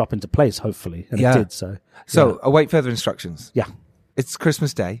just drop into place, hopefully. And it did. So Await Further Instructions. Yeah. It's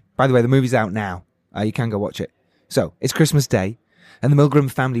Christmas Day. By the way, the movie's out now. You can go watch it. So, it's Christmas Day, and the Milgram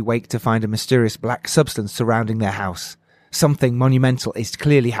family wake to find a mysterious black substance surrounding their house. Something monumental is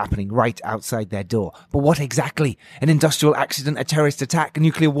clearly happening right outside their door. But what exactly? An industrial accident, a terrorist attack, a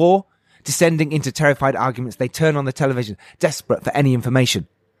nuclear war? Descending into terrified arguments, they turn on the television, desperate for any information.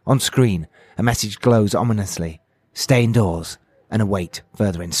 On screen, a message glows ominously. Stay indoors and await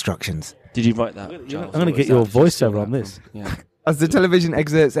further instructions. Did you write that, I'm Charles? going to get your voiceover on this. Yeah. As the television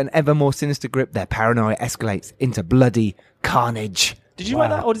exerts an ever more sinister grip, their paranoia escalates into bloody carnage. Did you write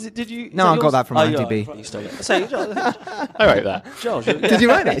that, or did you? No, I got that from IMDb. You stole it. Say, I wrote that. Charles, Did you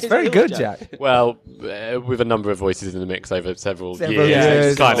write that? It's very good, Jack. Well, with a number of voices in the mix over several years, years.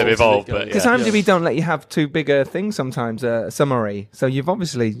 it's kind of evolved. Because IMDb don't let you have too big a thing sometimes, a summary. So you've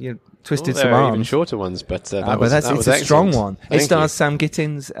obviously twisted some there are arms. even shorter ones, but It's was a strong excellent. one. Thank It stars you. Sam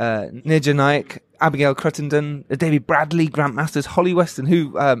Gittins, Nirja Naik, Abigail Cruttenden, David Bradley, Grant Masters, Holly Weston,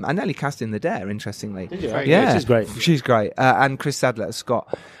 who I nearly cast in The Dare, interestingly. Yeah, she's great. She's great. And Chris Sadler as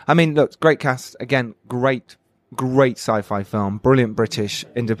Scott. I mean, look, great cast. Again, great sci-fi film. Brilliant British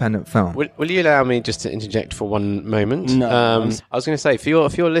independent film. Will you allow me just to interject for one moment? No. I was going to say, for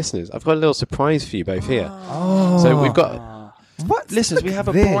your listeners, I've got a little surprise for you both here. So we've got... What? Listeners, we have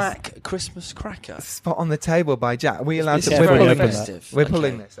a black Christmas cracker. Spot on the table by Jack. Are we allowed to? Yeah, We're very pulling festive. this. We're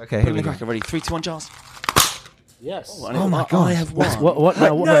pulling this. Okay, here Pulling we the go. cracker. Ready? 3, 2, 1, Charles. Yes. Oh my God. I have one. What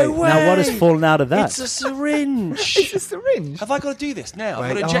now? No way. Now what has fallen out of that? It's a syringe. It's a syringe. Have I got to do this now?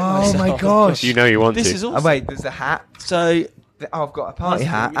 I've Wait, got to inject oh myself. my gosh. You know you want This to. is Oh awesome. wait, there's a hat. So, I've got a party That's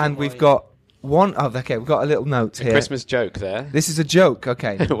hat, the reason and we've why- got one. Oh, okay, we've got a little note here. Christmas joke there. This is a joke.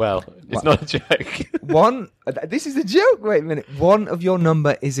 Okay, Well, it's not a joke. one. This is a joke. Wait a minute. One of your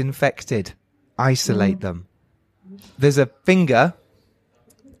number is infected. Isolate them. There's a finger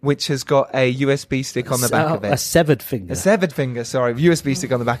which has got a USB stick on the back of it. A severed finger. A severed finger, sorry. USB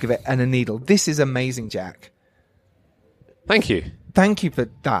stick on the back of it and a needle. This is amazing, Jack. Thank you. Thank you for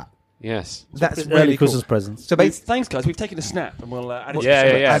that. That's That's Early really cool. Christmas presents. So basically, thanks, guys. We've taken a snap, and we'll add it. Yeah.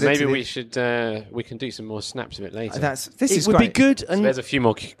 add it Maybe to we the- should. We can do some more snaps of it later. this It is would great. be good, So and there's a few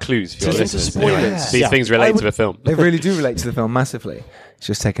more clues for your To listeners. spoil it. These things relate to the film. They really do relate to the film massively.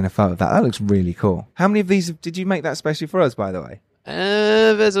 Just taking a photo of that. That looks really cool. How many of these did you make that especially for us, by the way?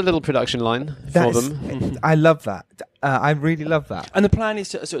 There's a little production line for them. I love that. I really love that. And the plan is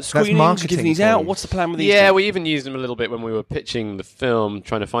to sort of screening, giving these out. What's the plan with these? Yeah, we even used them a little bit when we were pitching the film,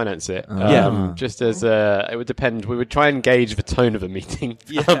 trying to finance it. Just as it would depend. We would try and gauge the tone of a meeting.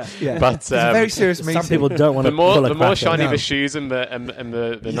 But it's a very serious meeting. Some people don't want to. The more shiny the shoes and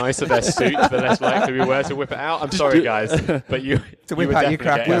the nicer their suit, the less likely we were to whip it out. I'm sorry, guys, but you to whip out your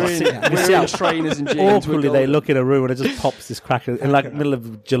cracker. We're in trainers and jeans. Awkwardly, they look in a room and it just pops this cracker in like middle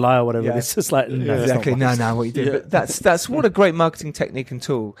of July or whatever. It's just like exactly. No, what you do. But that's what a great marketing technique and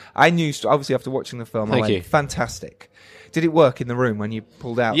tool. I knew obviously after watching the film. I went, fantastic. Did it work in the room when you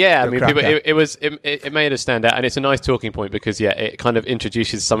pulled out? Yeah, I mean, it made us stand out, and it's a nice talking point because it kind of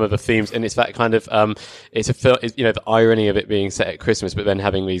introduces some of the themes, and it's that kind of it's a film, the irony of it being set at Christmas, but then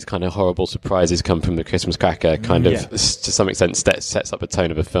having these kind of horrible surprises come from the Christmas cracker, kind of to some extent sets up a tone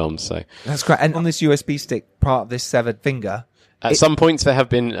of a film. So that's great. And on this USB stick, part of this severed finger. At some points, there have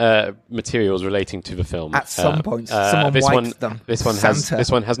been materials relating to the film. At some points, someone wiped them. This one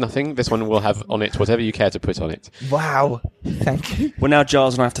has nothing. This one will have on it whatever you care to put on it. Wow, thank you. Well, now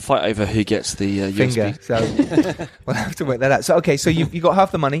Giles and I have to fight over who gets the finger. USB. So we'll have to work that out. So so you got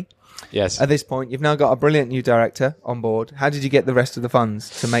half the money. Yes. At this point, you've now got a brilliant new director on board. How did you get the rest of the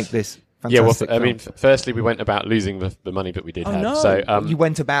funds to make this? Fantastic I mean, firstly, we went about losing the money that we did have. No. So you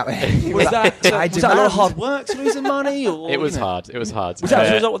went about it. Was that a lot of hard work to losing money? Or, it was hard. It was hard. Was that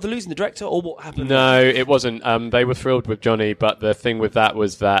as a result of the losing the director, or what happened? No, it wasn't. They were thrilled with Johnny, but the thing with that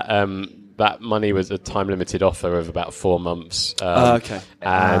was that that money was a time-limited offer of about 4 months.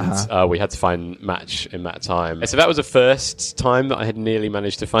 And we had to find match in that time. So that was the first time that I had nearly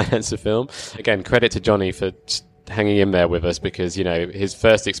managed to finance a film. Again, credit to Johnny for hanging in there with us because, his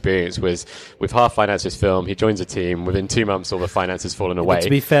first experience was with half financed his film. He joins a team. Within 2 months, all the finance has fallen away. But to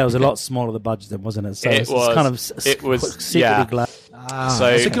be fair, it was a lot smaller the budget then, wasn't it? So it was secretly glad.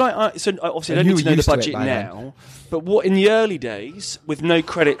 So can I? So obviously, I don't need to know the budget now. But what in the early days, with no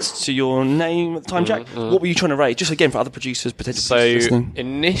credits to your name at the time, Jack? What were you trying to raise? Just again for other producers, potentially. So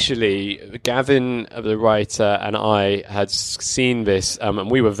initially, Gavin, the writer, and I had seen this,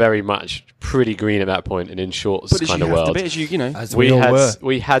 and we were very much pretty green at that point and in shorts kind of world.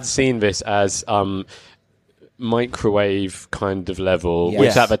 We had seen this as microwave kind of level,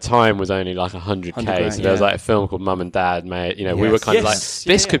 which at the time was only like 100k. So there was like a film called Mum and Dad made. We were kind of like,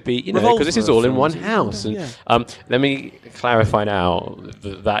 this could be, because this is all in one house. And let me clarify now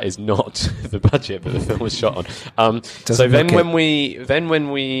that is not the budget that the film was shot on. So when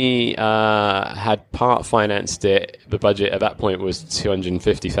we had part financed it, the budget at that point was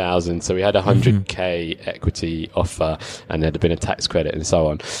 250,000. So we had 100k equity offer, and there'd been a tax credit and so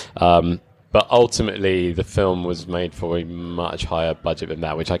on. But ultimately, the film was made for a much higher budget than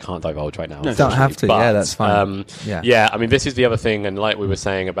that, which I can't divulge right now. No, don't have to. But, that's fine. I mean, this is the other thing, and like we were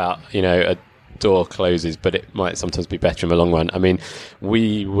saying about, a door closes, but it might sometimes be better in the long run. I mean,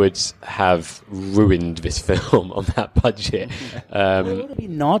 we would have ruined this film on that budget. We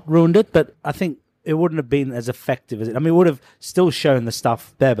not ruined it, but I think it wouldn't have been as effective as it. I mean, it would have still shown the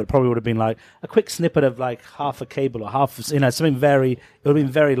stuff there, but it probably would have been like a quick snippet of like half a cable or half, something very. It would have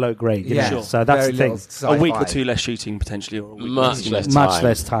been very low grade. Sure. So that's very the thing. A week or two less shooting potentially, or a week much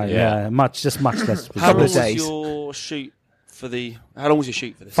less time. Yeah, much less. How long was your shoot for the? How long was your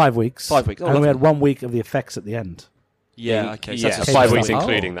shoot for this? 5 weeks. 5 weeks. And we had 1 week of the effects at the the Yeah, okay. So that's 5 weeks,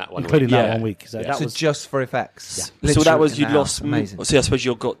 including that one. Including that 1 week. So that was just for effects. Yeah. So that was you lost. Amazing. So I suppose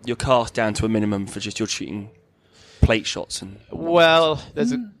you got your cast down to a minimum for just your shooting plate shots and. Well,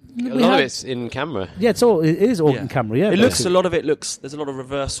 there's a lot of it's in camera. Yeah, it is all in camera. Yeah, there's a lot of there's a lot of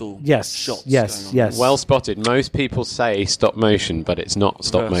reversal. Shots. Yes. Well spotted. Most people say stop motion, but it's not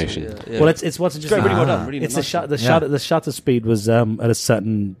stop motion. Yeah. Well, it's what's interesting. Really well done. Really it's the shutter speed was at a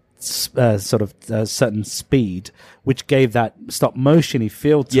certain certain speed, which gave that stop motion-y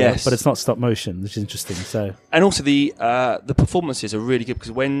feel to it, but it's not stop motion, which is interesting. So, and also the performances are really good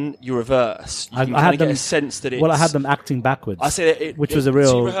because when you reverse, you can kind of get a sense that it's. Well, I had them acting backwards. I say which was a real.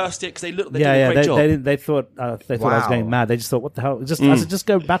 So you rehearsed it because they did a great job. They thought I was going mad. They just thought, "What the hell?" I said, "Just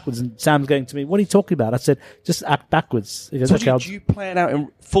go backwards." And Sam's going to me, "What are you talking about?" I said, "Just act backwards." He goes, so do you play it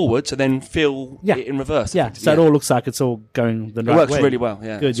out forwards and then feel it in reverse? Yeah, so it all looks like it's all going the right way. It works really well.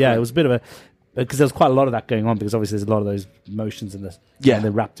 Yeah, good. Yeah, it was a bit of a. Because there's quite a lot of that going on, because obviously there's a lot of those motions and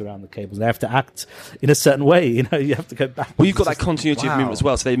they're wrapped around the cables. They have to act in a certain way, you have to go back. Well, you've got that continuity of movement as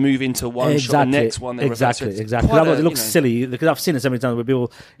well, so they move into one shot, the next one, they reverse. Exactly. It looks silly, because I've seen it so many times where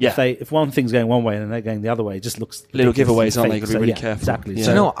people, if one thing's going one way and they're going the other way, it just looks little giveaways, aren't they? You've got to be really careful. Exactly. Yeah.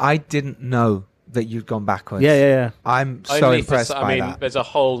 So no, I didn't know that you'd gone backwards. Yeah. I'm so Only impressed by that. that. There's a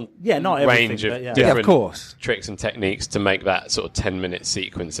whole not range everything, of but of different course. tricks and techniques to make that sort of 10-minute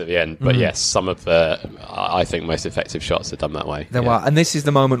sequence at the end. But yes, some of the, I think, most effective shots are done that way. There are, and this is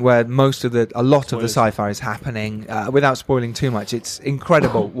the moment where a lot of the sci-fi is happening. Without spoiling too much, it's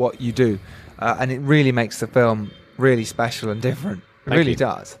incredible what you do, and it really makes the film really special and different. It really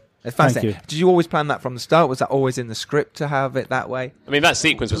does. It's fascinating. Did you always plan that from the start? Was that always in the script to have it that way? I mean, that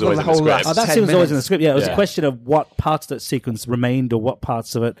sequence was always in the script. That sequence was always in the script. Yeah, it was a question of what parts of that sequence remained or what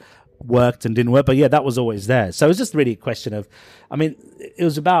parts of it worked and didn't work. But yeah, that was always there. So it was just really a question of, I mean, it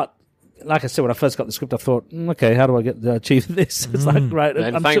was about, like I said, when I first got the script, I thought, okay, how do I achieve this? It's like, right.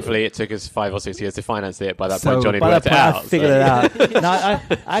 And thankfully, it took us 5 or 6 years to finance it. By that point, Johnny by worked that it point, out. I figured it out. No,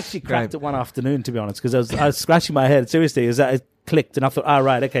 I actually cracked it one afternoon, to be honest, because I was scratching my head. Seriously, is that it clicked, and I thought,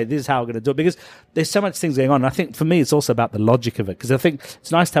 right, okay, this is how we're going to do it. Because there's so much things going on. And I think for me, it's also about the logic of it. Because I think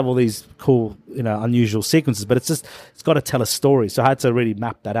it's nice to have all these cool, unusual sequences, but it's got to tell a story. So I had to really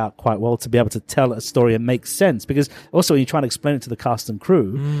map that out quite well to be able to tell a story and make sense. Because also, when you're trying to explain it to the cast and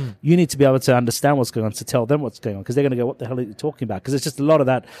crew, you need to be able to understand what's going on to tell them what's going on. Because they're going to go, what the hell are you talking about? Because it's just a lot of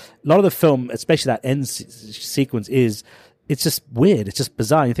the film, especially that end sequence it's just weird. It's just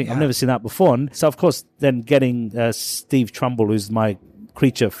bizarre. You think, I've never seen that before. And so, of course, then getting Steve Trumbull, who's my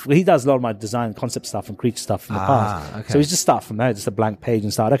creature, he does a lot of my design concept stuff and creature stuff in the past. Okay. So he's just start from there, just a blank page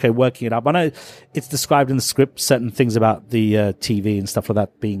and start, working it up. I know it's described in the script, certain things about the TV and stuff like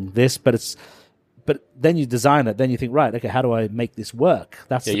that being this, but then you design it, then you think, right, okay, how do I make this work?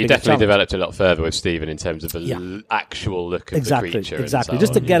 That's you definitely developed a lot further with Stephen in terms of the actual look of the creature. Exactly,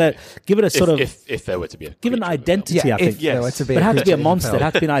 just to give it a sort of... If there were to be a give it an identity, I think. There were to be but it had to be a monster. It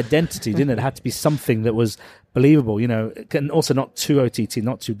had to be an identity, didn't it? It had to be something that was believable, and also not too OTT,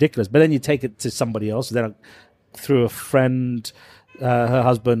 not too ridiculous. But then you take it to somebody else, then through a friend... her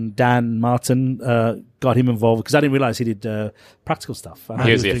husband, Dan Martin, got him involved because I didn't realize he did practical stuff.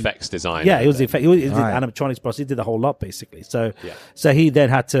 He was the effects designer. Yeah, he was the effect. He did animatronics process. He did the whole lot basically. So he then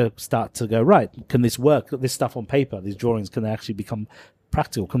had to start to go, right, can this work? This stuff on paper, these drawings, can they actually become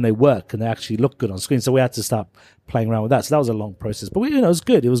practical? Can they work? Can they actually look good on screen? So we had to start playing around with that. So that was a long process, but it was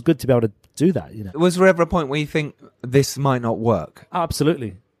good. It was good to be able to do that. Was there ever a point where you think this might not work?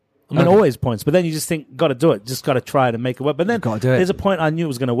 Absolutely. I mean, always points, but then you just think, got to do it. Just got to try it and make it work. But then there's a point I knew it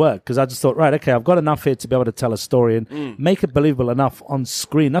was going to work because I just thought, right, okay, I've got enough here to be able to tell a story and make it believable enough on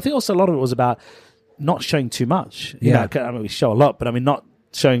screen. I think also a lot of it was about not showing too much. You know, I mean, we show a lot, but I mean, not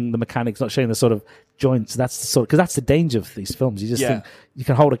showing the mechanics, not showing the sort of joints. That's the sort, because that's the danger of these films. You just think you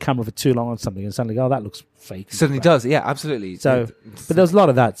can hold a camera for too long on something and suddenly, that looks fake. Certainly does. Yeah, absolutely. So, but there was a lot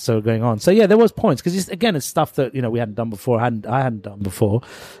of that going on. So yeah, there was points because again, it's stuff that we hadn't done before. I hadn't done before,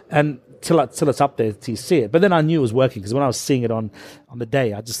 and till it's up there till you see it. But then I knew it was working because when I was seeing it on the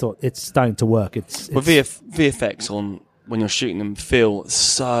day, I just thought it's starting to work. It's VFX on when you're shooting them feel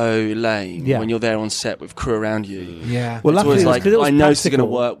so lame when you're there on set with crew around you. Yeah. Well, luckily, it's like, I know it's going to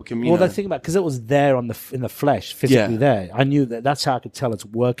work. We can, the thing about, because it was there in the flesh, physically there. I knew that's how I could tell it's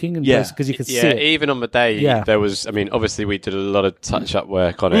working. Because you could see it. Even on the day, there was. I mean, obviously we did a lot of touch-up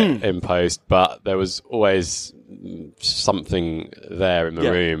work on it in post, but there was always something there in the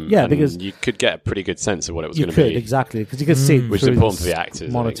room. Yeah, because you could get a pretty good sense of what it was going to be. Exactly, because you could see it, which is important for the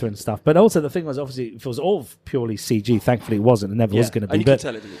actors, monitor and stuff. But also the thing was, obviously, if it was all purely CG, thankfully it wasn't, and never was going to be.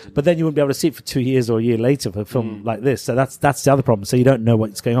 But then you wouldn't be able to see it for 2 years or a year later for a film like this. So that's the other problem. So you don't know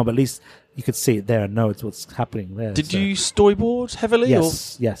what's going on, but at least you could see it there and know it's what's happening there. Did you storyboard heavily?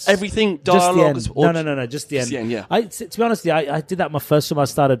 Yes. Everything, dialogue? Just the end. No, just the end. To be honest, I did that my first film. I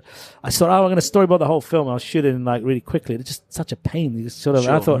thought, I'm going to storyboard the whole film. I'll shoot it in really quickly. It's just such a pain. You just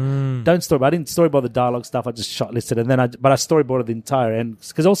I thought, don't storyboard. I didn't storyboard the dialogue stuff. I just shot listed, and then I storyboarded the entire end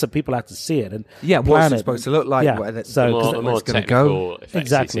because also people had to see it and what's it supposed to look like? The more technical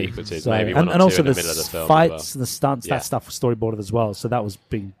effects sequences, maybe one or two in the middle of the film. Fights and the stunts, that stuff was storyboarded as well. So that was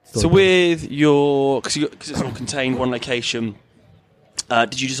being. So with your, because it's all contained one location,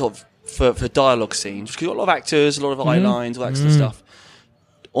 did you just sort of for dialogue scenes? Because you've got a lot of actors, a lot of eye lines, all that sort of stuff.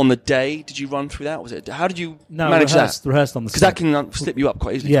 On the day, did you run through that? Was it? How did you manage that? Rehearsed on the set. Because that can slip you up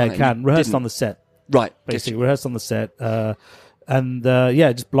quite easily. Yeah, it can. Rehearsed on the set. Right. Basically, rehearsed on the set. And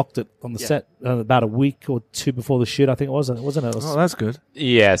just blocked it on the set about a week or two before the shoot. I think it wasn't it? Oh, that's good.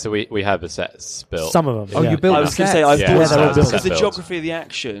 Yeah, so we had the sets built. Some of them. You built. I was going to say, I thought because the built. geography of the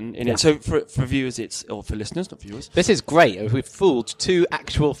action in it. So for viewers, or for listeners, not viewers. This is great. We've fooled two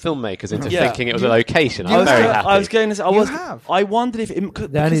actual filmmakers into thinking it was a location. I'm very happy. I was going to say, I wondered if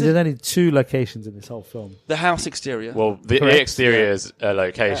there's only two locations in this whole film. The house exterior. Well, the exterior is a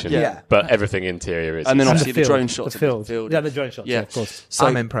location, but everything interior is. And then obviously the drone shots. The field. Yeah, the drone drone shots. Yeah, of course. So,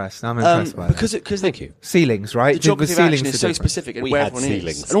 I'm impressed. by that. Because thank you. Ceilings, right? The geography of action is so specific, and where everyone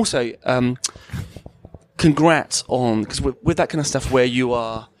is. And also, congrats on, because with that kind of stuff where you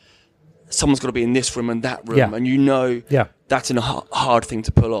are, someone's got to be in this room and that room, and that's a hard thing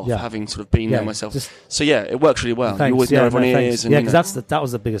to pull off, having sort of been there myself. So it works really well. Thanks. You always know everyone is. And, because that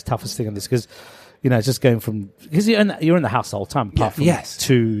was the biggest, toughest thing in this, because it's just going from, because you're in the house the whole time, apart from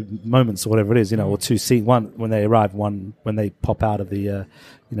 2 moments or whatever it is, or 2 scenes, one when they arrive, one when they pop out of the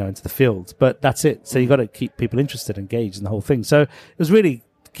into the field, but that's it. So you got to keep people interested, engaged in the whole thing. So it was really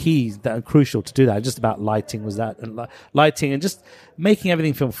key and crucial to do that. Just about lighting was that, and lighting, and just making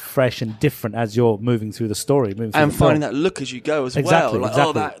everything feel fresh and different as you're moving through the story, and finding that look as you go as well. Exactly.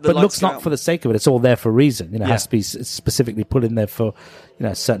 But looks not for the sake of it. It's all there for a reason. It has to be specifically put in there for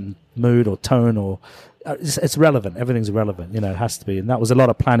a certain mood or tone, or it's relevant. Everything's relevant. It has to be. And that was a lot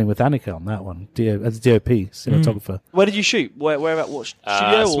of planning with Annika on that one, as a DOP cinematographer. Where did you shoot? Where about? What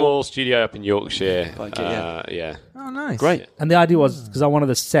studio? Small studio up in Yorkshire. Yeah. Oh, nice. Great. And the idea was, because I wanted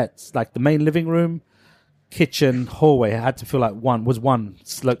the sets, like the main living room, kitchen, hallway, had to feel like one.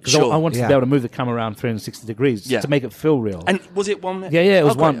 Because I wanted to be able to move the camera around 360 degrees to make it feel real. And was it one? Yeah, it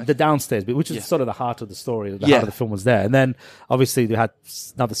was one. The downstairs bit, which is sort of the heart of the story. The heart of the film was there. And then, obviously, we had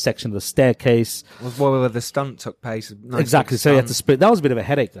another section of the staircase. Where the stunt took place. Exactly. So you had to split. That was a bit of a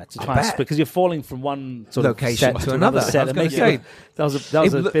headache, to try and split, because you're falling from one sort location of set to another set. That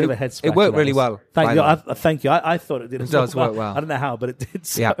was a bit of a head scratch. It worked really well. Thank you. I thought it did. It does work well. I don't know how, but it did.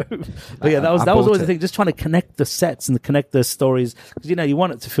 So. But that was always the thing. Just trying to connect the sets and connect the stories, because you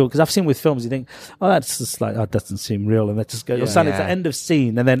want it to feel, because I've seen with films, you think, that's just like, it doesn't seem real, and that just goes, suddenly it's the end of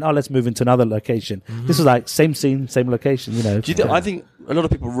scene, and then let's move into another location. This was like same scene, same location. I think a lot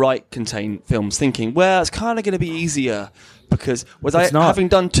of people write contain films thinking, well, it's kind of going to be easier, because having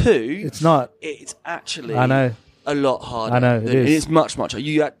done 2, it's not. It's actually, I know, a lot harder. I know it is. It's much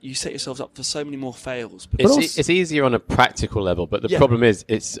you set yourselves up for so many more fails. It's easier on a practical level, but the problem is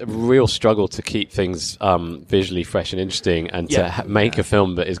it's a real struggle to keep things visually fresh and interesting, and to make a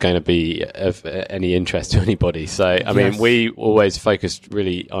film that is going to be of any interest to anybody. So I mean, we always focused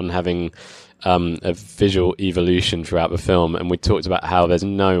really on having a visual evolution throughout the film, and we talked about how there's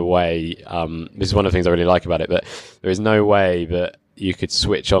no way, this is one of the things I really like about it, but there is no way that you could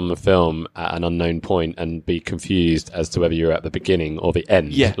switch on the film at an unknown point and be confused as to whether you're at the beginning or the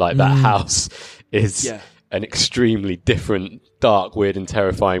end. Like that house is an extremely different, dark, weird and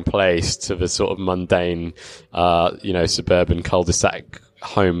terrifying place to the sort of mundane, suburban cul-de-sac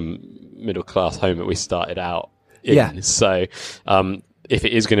home, middle-class home that we started out in. So if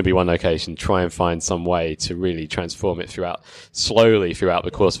it is going to be one location, try and find some way to really transform it slowly throughout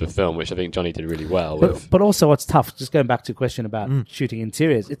the course of the film, which I think Johnny did really well with. But also what's tough, just going back to the question about shooting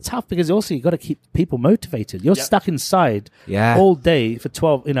interiors, it's tough because also you've got to keep people motivated. You're stuck inside all day for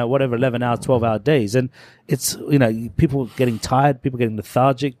 12, 11 hours, 12-hour days. And it's, people getting tired, people getting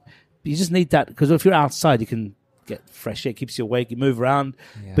lethargic. You just need that, because if you're outside, you can get fresh air, keeps you awake, you move around,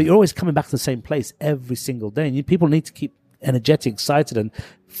 but you're always coming back to the same place every single day. And people need to keep energetic, excited, and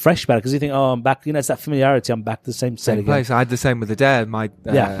fresh about it, because you think, I'm back. It's that familiarity. I'm back to the same set again. Place. I had the same with the dad. My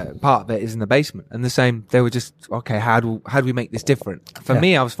part of it is in the basement, and the same. They were just how do we make this different? For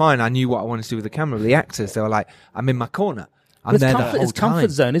me, I was fine. I knew what I wanted to do with the camera. The actors, they were like, I'm in my corner. It's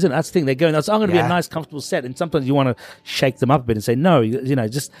comfort zone, isn't it? That's the thing. They're going, I'm going to be a nice, comfortable set, and sometimes you want to shake them up a bit and say, no,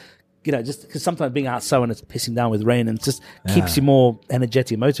 just because sometimes being outside when it's pissing down with rain, and it just keeps you more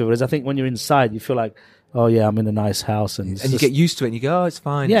energetic and motivated. Whereas I think when you're inside, you feel like, I'm in a nice house, and you get used to it, and you go, it's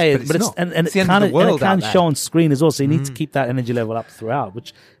fine. But it's it can show on screen as well. So you need to keep that energy level up throughout,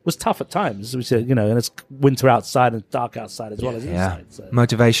 which was tough at times. We said, and it's winter outside and dark outside as well as inside. So.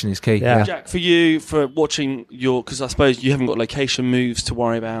 Motivation is key. Yeah. Jack, for you, for watching because I suppose you haven't got location moves to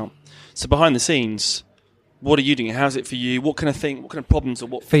worry about. So behind the scenes, what are you doing? How's it for you? What kind of problems, or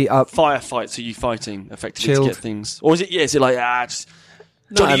what feet up firefights are you fighting effectively to get things? Or is it like just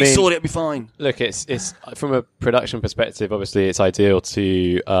Johnny, you saw it, it'll be fine. Look, it's from a production perspective, obviously it's ideal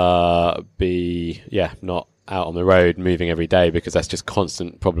to be not out on the road moving every day, because that's just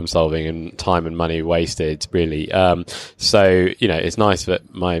constant problem solving and time and money wasted, really. So it's nice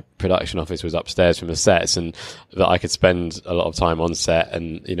that my production office was upstairs from the sets, and that I could spend a lot of time on set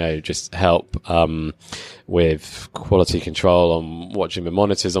and just help with quality control, on watching the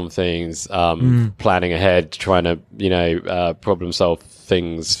monitors on things, planning ahead, trying to problem solve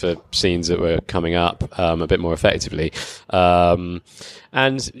things for scenes that were coming up a bit more effectively.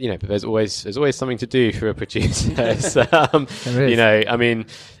 And but there's always something to do for a producer. So, I mean,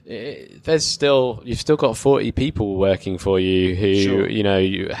 you've still got 40 people working for you who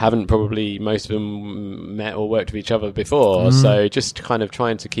you haven't probably most of them met or worked with each other before. So just kind of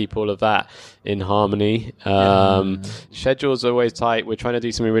trying to keep all of that in harmony. Schedules are always tight. We're trying to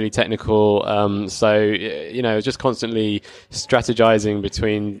do something really technical. So just constantly strategizing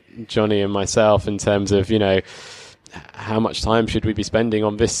between Johnny and myself in terms of how much time should we be spending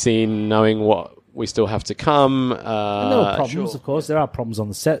on this scene, knowing what we still have to come. And there are problems, of course. There are problems on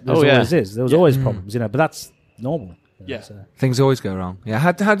the set. There was always problems, but that's normal. So. Things always go wrong. Yeah.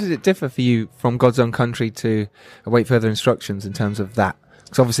 How did it differ for you from God's Own Country to Await Further Instructions in terms of that?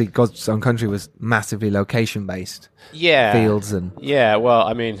 Because obviously God's Own Country was massively location-based. Fields and... Yeah, well,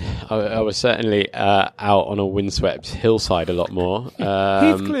 I mean, I was certainly out on a windswept hillside a lot more.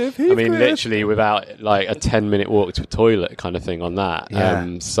 Heathcliff. I mean, literally without like a 10-minute walk to a toilet kind of thing on that.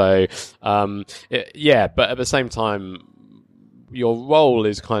 But at the same time, your role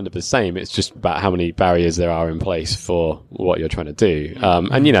is kind of the same. It's just about how many barriers there are in place for what you're trying to do.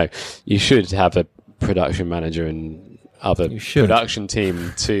 And, you should have a production manager and other production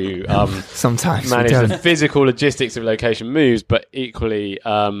team to sometimes manage the physical logistics of location moves, but equally,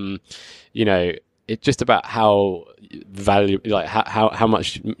 it's just about how how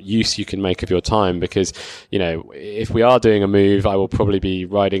much use you can make of your time. Because if we are doing a move, I will probably be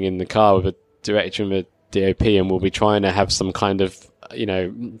riding in the car with a director and a DOP, and we'll be trying to have some kind of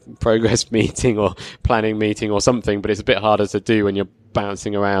progress meeting or planning meeting or something, but it's a bit harder to do when you're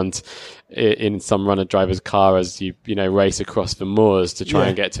bouncing around in some runner driver's car as you race across the moors to try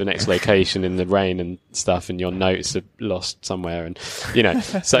and get to the next location in the rain and stuff, and your notes are lost somewhere, and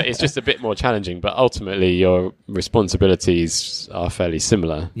so it's just a bit more challenging, but ultimately your responsibilities are fairly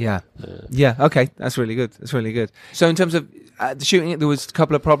similar. Okay, that's really good. So in terms of the shooting, there was a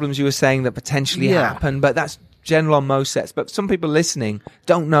couple of problems you were saying that potentially happened, but that's general on most sets. But some people listening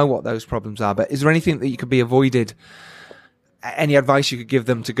don't know what those problems are. But is there anything that could be avoided? Any advice you could give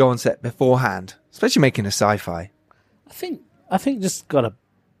them to go on set beforehand, especially making a sci-fi? I think just got to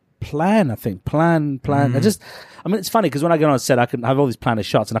plan. Plan. I mean, it's funny because when I get on set, I can have all these planned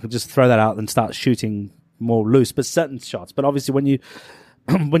shots and I can just throw that out and start shooting more loose, but certain shots. But obviously when you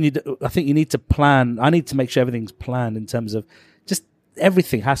I think you need to plan. I need to make sure everything's planned in terms of just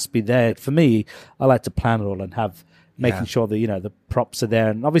everything has to be there. For me, I like to plan it all and have making sure that the props are there.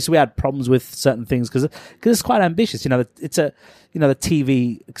 And obviously we had problems with certain things because it's quite ambitious. It's the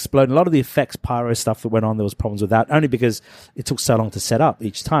TV exploding. A lot of the effects pyro stuff that went on, there was problems with that only because it took so long to set up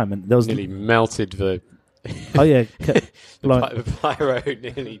each time, and there was nearly melted the. Oh yeah, the pyro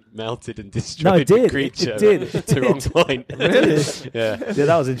nearly melted and destroyed the creature. It did. At the wrong point. Really? Yeah,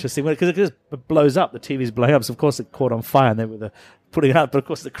 that was interesting because it just blows up. The TV's blowing up, so of course it caught on fire, and they were putting it out. But of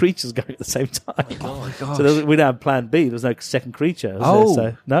course the creature's going at the same time. Oh my gosh! So we didn't have Plan B. There was no second creature. No,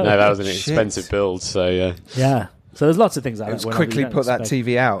 that was an expensive build. So yeah. So there's lots of things like that. Quickly put that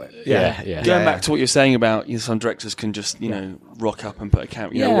TV out. Going back to what you're saying about some directors can just rock up and put a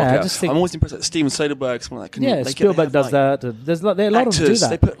camera. I'm always impressed that Steven Soderbergh, someone like that. Spielberg does that. There's a lot of them do that.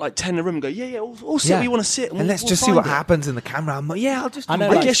 They put like 10 in a room and go, we'll sit where you want to sit, and let's just see what happens in the camera. I'll just.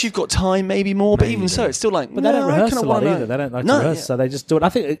 I guess you've got time, maybe more, but even so, it's still like. But they don't rehearse a lot either. They don't like to rehearse, so they just do it. I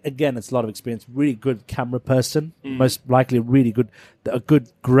think again, it's a lot of experience. Really good camera person, most likely really good,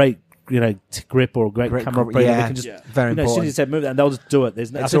 great. Grip or a great camera operator. They can just, very important. As soon as you say move, and they'll just do it. I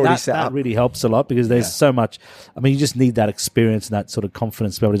think that really helps a lot because there's so much. I mean, you just need that experience and that sort of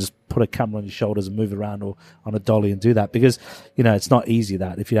confidence to be able to just put a camera on your shoulders and move around or on a dolly and do that because it's not easy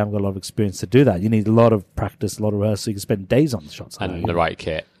that if you haven't got a lot of experience to do that. You need a lot of practice, a lot of rehearsal. You can spend days on the shots and the right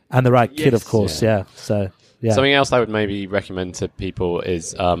kit kit, of course. So. Yeah. Something else I would maybe recommend to people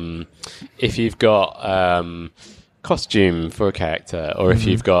is if you've got costume for a character, or if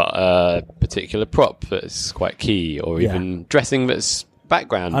you've got a particular prop that's quite key, or even dressing that's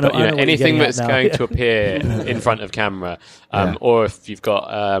background, but anything that's going to appear in front of camera, or if you've got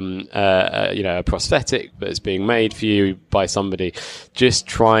a prosthetic that's being made for you by somebody, just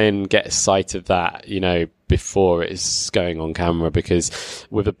try and get sight of that before it's going on camera, because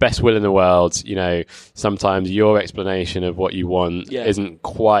with the best will in the world, sometimes your explanation of what you want isn't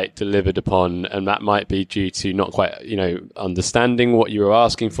quite delivered upon, and that might be due to not quite understanding what you were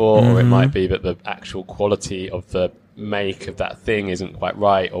asking for, or it might be that the actual quality of the make of that thing isn't quite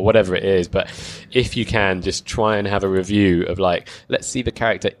right, or whatever it is. But if you can, just try and have a review of let's see the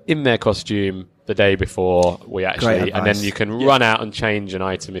character in their costume the day before we actually, and then you can run out and change an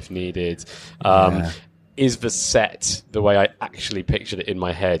item if needed. is the set the way I actually pictured it in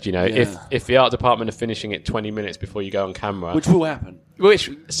my head? You know, if the art department are finishing it 20 minutes before you go on camera, which will happen. Which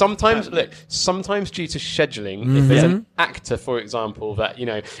sometimes due to scheduling, if there's an actor, for example, that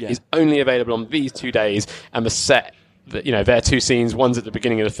is only available on these 2 days, and the set, that there are 2 scenes, one's at the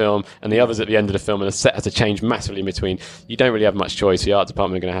beginning of the film and the other's at the end of the film, and the set has to change massively in between. You don't really have much choice. The art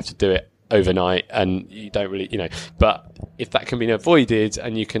department are going to have to do it overnight, and you don't really, but if that can be avoided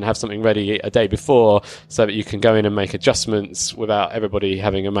and you can have something ready a day before so that you can go in and make adjustments without everybody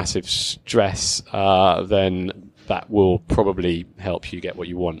having a massive stress, then that will probably help you get what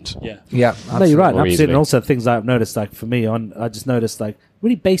you want. Yeah. No, you're right. Absolutely. And also things I've noticed, like for me, I just noticed like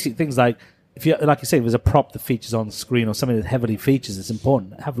really basic things, like if you, like you say, if there's a prop that features on screen or something that heavily features, it's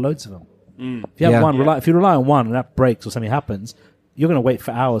important. Have loads of them. If you have one, if you rely on one and that breaks or something happens, you're going to wait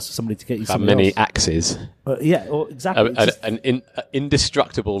for hours for somebody to get you something many else. Axes. Exactly. An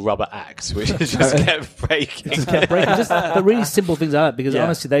indestructible rubber axe, which just kept breaking. Just the really simple things like that, because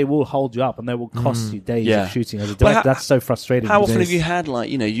honestly, they will hold you up and they will cost you days of shooting as a director. That's so frustrating. How often have you had, like,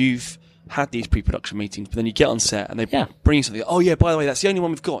 you've had these pre-production meetings, but then you get on set and they bring you something. Oh yeah, by the way, that's the only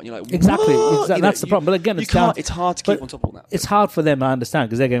one we've got. And you're like, exactly. That's the problem. But again, it's hard to keep on top of that. It's hard for them, I understand,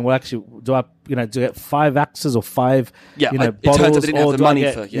 because they're going, well, actually, do I get 5 axes or 5 bottles, it turns out they didn't have the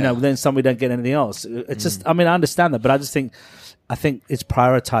money for then somebody don't get anything else. It's just, I understand that, but I think it's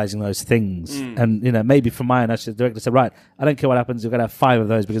prioritizing those things. And, maybe from my end, actually, the director said, right, I don't care what happens, you're going to have 5 of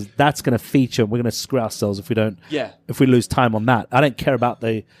those because that's going to feature, and we're going to screw ourselves if we don't, if we lose time on that. I don't care about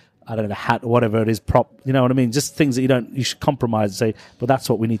the hat or whatever it is, prop, you know what I mean? Just things that you should compromise and say, but that's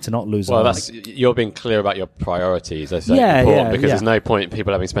what we need to not lose. Well, you're being clear about your priorities. That's important, because there's no point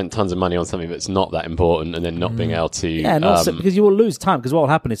people having spent tons of money on something that's not that important and then not being able to... Yeah, and also because you will lose time, because what will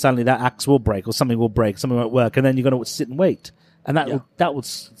happen is suddenly that axe will break or something will break, something won't work, and then you're going to sit and wait. And that will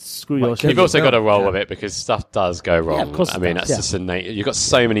screw your schedule. You've also got to roll with it, because stuff does go wrong. Yeah, of course that's just innate. You've got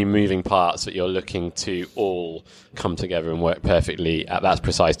so many moving parts that you're looking to all come together and work perfectly at that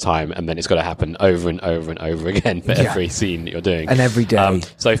precise time, and then it's got to happen over and over and over again for every scene that you're doing. And every day.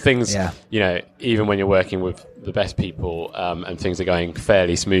 So things, even when you're working with the best people and things are going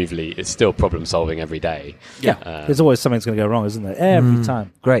fairly smoothly, it's still problem solving every day. There's always something's going to go wrong, isn't there? Every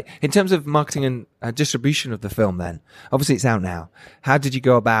time. Great. In terms of marketing and distribution of the film, then, obviously it's out now. How did you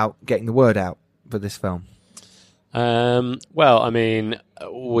go about getting the word out for this film?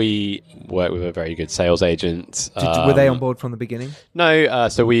 We work with a very good sales agent. Were they on board from the beginning? No,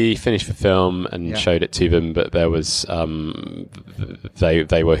 so we finished the film and showed it to them, but there was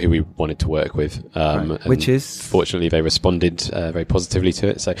they were who we wanted to work with, which is, fortunately they responded very positively to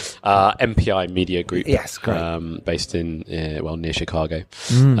it. So MPI Media Group, based in near Chicago.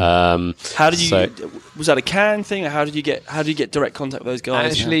 How did you? Was that a Cannes thing, or how did you get direct contact with those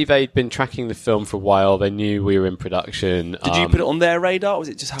guys? Actually, they'd been tracking the film for a while. They knew we were in production. Did you put it on their radar? Or was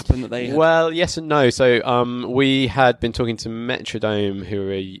it just happen that they had... Well, yes and no. So we had been talking to Metrodome,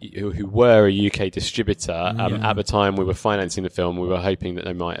 who were a UK distributor. At the time we were financing the film, we were hoping that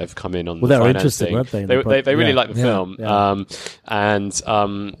they might have come in on the financing. Interested, weren't they? They really liked the film. And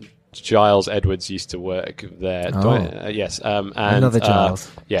Giles Edwards used to work there. Yes. And, another Giles.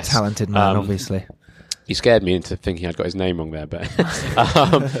 Yes. Talented man, obviously. You scared me into thinking I'd got his name wrong there, but...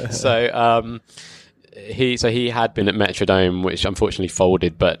 He had been at Metrodome, which unfortunately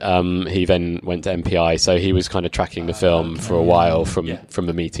folded, but he then went to MPI, so he was kind of tracking the film for a while from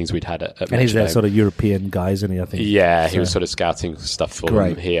the meetings we'd had at Metrodome. And he's their sort of European guy, isn't he, I think? Yeah, he was sort of scouting stuff for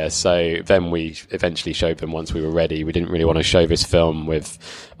them here. So then we eventually showed them once we were ready. We didn't really want to show this film with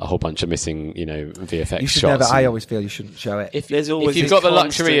a whole bunch of missing, VFX shots. I always feel you shouldn't show it. If you've got the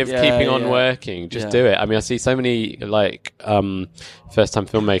luxury of keeping on working, just do it. I mean, I see so many first-time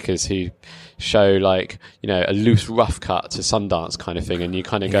filmmakers who show a loose rough cut to Sundance kind of thing, and you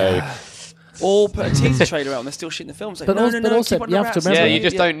kind of go, or put a teaser trailer out and they're still shooting the film. Like, but also, you have to remember, you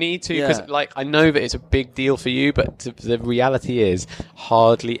just don't need to, because I know that it's a big deal for you, but the reality is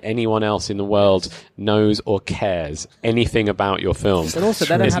hardly anyone else in the world knows or cares anything about your film. But also,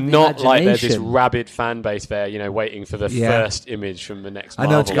 they don't it's have the not like there's this imagination. rabid fan base there, waiting for the first image from the next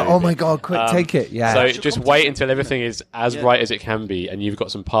Marvel I know, to go, movie. oh my god, quick, take it. So just wait until everything is as right as it can be, and you've got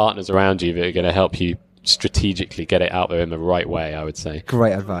some partners around you that are going to help you strategically get it out there in the right way, I would say.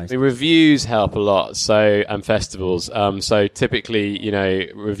 Great advice. The reviews help a lot, and festivals. So typically,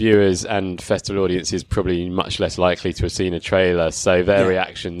 reviewers and festival audiences probably much less likely to have seen a trailer, so their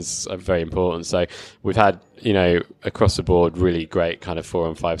reactions are very important. So we've had across the board, really great kind of 4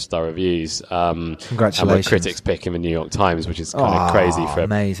 and 5 star reviews. Congratulations! And we're critics pick in the New York Times, which is kind of crazy for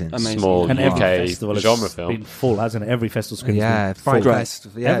amazing. a small and UK festival genre has film. Been full, hasn't it? Every festival screen. Yeah, Fright Fest.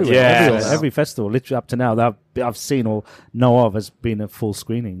 Yeah, every festival, literally up to now that I've seen or know of, has been a full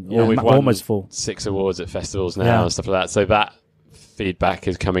screening. Yeah, we've won almost full. 6 awards at festivals now and stuff like that. So that feedback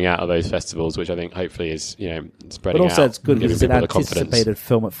is coming out of those festivals, which I think hopefully is spreading out. But also, it's good because it's an anticipated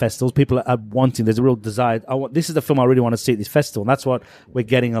film at festivals. People are wanting. There's a real desire. This is the film I really want to see at this festival, and that's what we're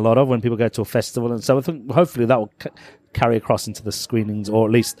getting a lot of when people go to a festival. And so I think hopefully that will carry across into the screenings, or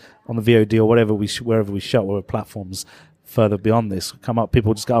at least on the VOD or wherever we shot, whatever platforms further beyond this come up.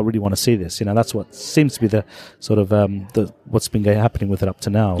 People just go, I really want to see this. That's what seems to be the sort of what's been happening with it up to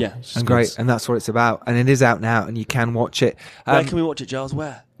now. Yeah, and great, and that's what it's about. And it is out now, and you can watch it. Where can we watch it, Giles?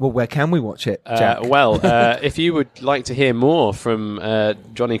 Where? Well, where can we watch it, Jack? If you would like to hear more from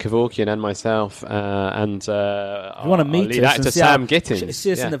Johnny Kevorkian and myself, and you want to meet lead actor Sam Gittins,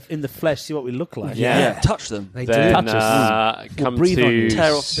 see us in the flesh, see what we look like. Yeah. Touch them. They do then touch us. come breathe on to you.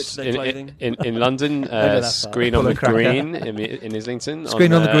 Tear off bits of their clothing. in London. Screen on the Green in Islington.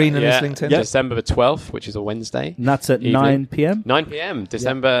 Screen on the Green in Islington. December the 12th, which is a Wednesday. And that's at 9 p.m. 9 p.m.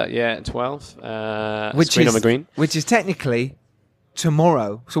 December 12th. Which Screen is on the Green. Which is technically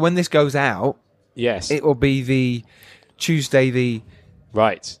tomorrow. So when this goes out, yes, it will be the Tuesday the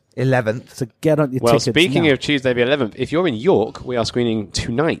right 11th. So get on your well, tickets speaking now. of Tuesday the 11th, if you're in York, we are screening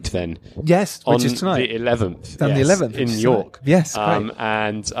tonight then. Yes, which is on tonight. the 11th. On the 11th. In York. Yes, great.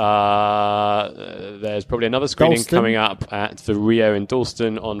 And there's probably another screening Dalston. coming up at the Rio in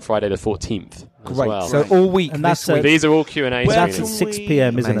Dalston on Friday the 14th as Great. well. So all week And this that's week. These are all Q&A Where That's can at screenings. 6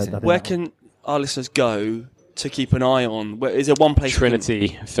 p.m., isn't Amazing. it? Where can our listeners go to keep an eye on? Is there one place?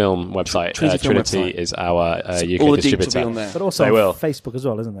 Trinity Film website. Trinity Film Trinity website. is our UK all the deets will distributor. be on there. But also They on will. Facebook as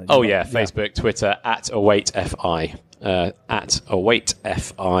well, isn't it? Oh yeah, Facebook, Twitter at AwaitFI. At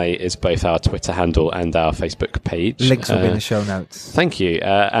AwaitFI is both our Twitter handle and our Facebook page. Links will be in the show notes. Thank you.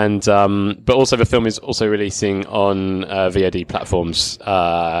 But also the film is also releasing on VOD platforms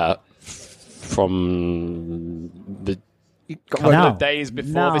from the couple of days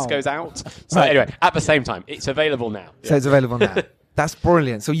before this goes out. So anyway, at the same time, it's available now. So it's available now. That's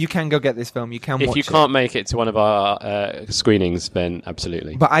brilliant. So you can go get this film. You can watch it. If you can't make it to one of our screenings, then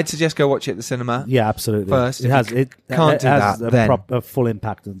absolutely. But I'd suggest go watch it at the cinema. Yeah, absolutely. First, it has a full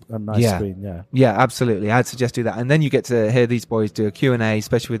impact and a nice screen. Yeah, yeah, absolutely. I'd suggest do that, and then you get to hear these boys do a Q&A,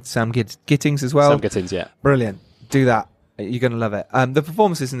 especially with Sam Gittings as well. Sam Gittins, yeah, brilliant. Do that. You're going to love it. The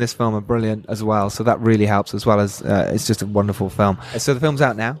performances in this film are brilliant as well, so that really helps, as well as it's just a wonderful film. So the film's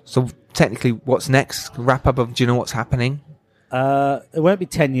out now. So technically, what's next? Wrap up of, do you know what's happening? It won't be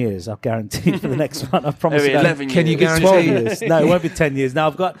 10 years, I'll guarantee, for the next one. I promise you. 11 Can you years. guarantee? 12 years. No, it won't be 10 years.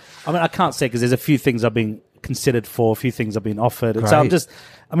 Now, I can't say because there's a few things I've been considered for, a few things I've been offered. And so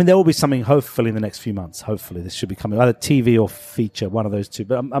there will be something hopefully in the next few months. Hopefully this should be coming, either TV or feature, one of those two.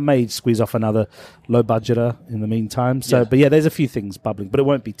 But I may squeeze off another low budgeter in the meantime. So, But there's a few things bubbling, but it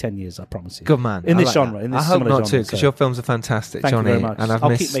won't be 10 years, I promise you. Good man. In I this like genre, that. in this I hope similar not genre, too, because your films are fantastic, Thank Johnny. you very much. And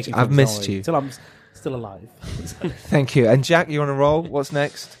I'll keep making I've films, missed don't you. till I'm still alive. Thank you. And Jack, you on a roll? What's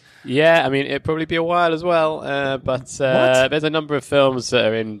next? Yeah, I mean, it'd probably be a while as well, but there's a number of films that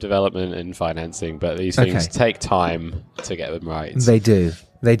are in development and financing, but these things take time to get them right. They do.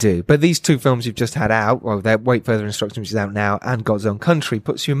 They do. But these two films you've just had out, well, they're Wait Further Instructions, which is out now, and God's Own Country,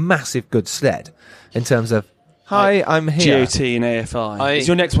 puts you in massive good stead in terms of, hi, I'm here. GOT and AFI. Is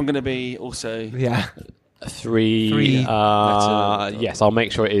your next one going to be also... Yeah. Three. Yes, I'll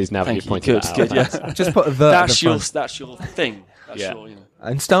make sure it is now that you've pointed that out. Good, yeah. Just put a That's your thing. That's your,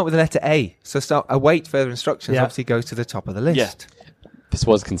 And start with the letter A. So start Await Further Instructions obviously goes to the top of the list. Yeah. This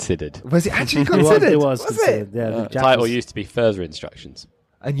was considered. Was it actually considered? It was considered. Yeah, The title used to be Further Instructions.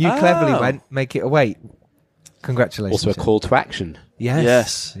 And you cleverly went, make it Await. Congratulations. Also a call to action.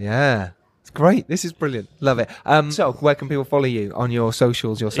 Yes. Yeah. It's great. This is brilliant. Love it. So where can people follow you on your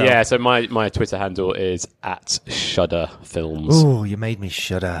socials yourself? Yeah, so my Twitter handle is @Shudder Films. Ooh, you made me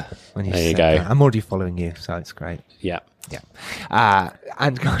shudder when you There you said go. that. I'm already following you, so it's great. Yeah. Yeah.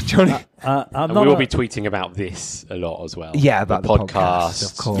 And Johnny. And we will be tweeting about this a lot as well. Yeah, about the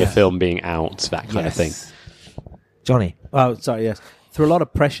podcast, of course. the film being out, that kind of thing. Johnny. Oh, sorry, yes. Through a lot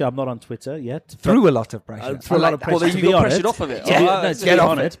of pressure, I'm not on Twitter yet. Through a lot of pressure. Through a lot of pressure. Well, then to you be got on pressured it. off of it. To get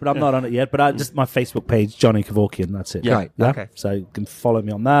on it, but I'm not on it yet. But just my Facebook page, Johnny Kevorkian, that's it. Yeah. Right, okay. So you can follow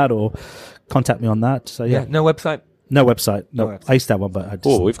me on that or contact me on that. So yeah. No website? No website. No. website. I used to have one, but I just...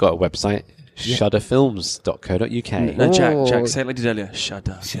 Oh, we've got a website. Shudderfilms.co.uk. No, Jack, say it like you did earlier.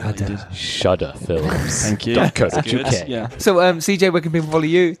 Shudder. Shudder Films. Thank you. .co.uk. Yeah. So, CJ, where can people follow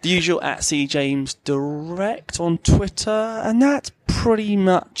you? The usual at CJamesDirect on Twitter, and that's pretty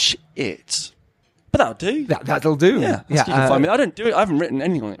much it. But that'll do. That'll do. Yeah, you can find me. I don't do it. I haven't written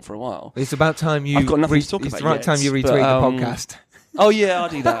anything on it for a while. It's about time you. I've got nothing to talk about. It's the right time you retweet the podcast. Oh yeah, I'll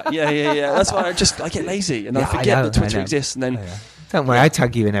do that. Yeah. That's why I get lazy and I forget that Twitter exists, and then. Don't worry, I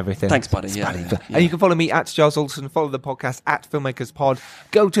tag you in everything. Thanks, buddy. Yeah. And you can follow me at Giles Alderson, follow the podcast at FilmmakersPod.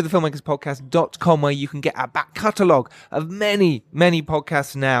 Go to thefilmmakerspodcast.com where you can get our back catalogue of many, many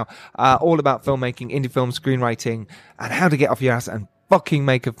podcasts now, all about filmmaking, indie film, screenwriting, and how to get off your ass and fucking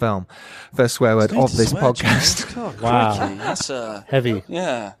make a film. First swear word of this podcast. God, wow. Crikey. That's heavy.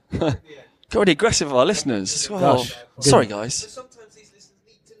 Yeah. Got really aggressive of our listeners. Well, sorry, guys.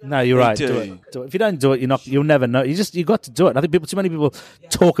 No, you're right. Do it. If you don't do it, you'll never know. You got to do it. I think too many people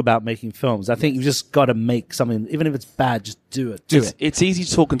talk about making films. I think you've just got to make something, even if it's bad. Just do it. Do it. It's easy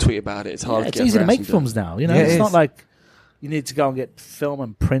to talk and tweet about it. It's hard. It's easy to make films now. It's not like you need to go and get film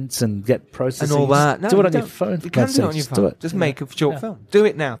and prints and get processing. And all that. No, do it on your phone. You can do it on your phone. Just make a short film. Do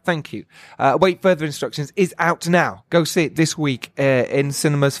it now. Thank you. Wait, further instructions is out now. Go see it this week in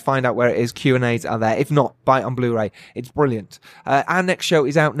cinemas. Find out where it is. Q&As are there. If not, buy it on Blu-ray. It's brilliant. Our next show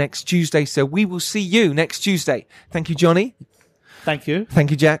is out next Tuesday, so we will see you next Tuesday. Thank you, Johnny. Thank you. Thank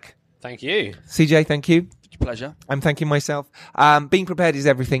you, Jack. Thank you. CJ, thank you. Pleasure. I'm thanking myself. Being prepared is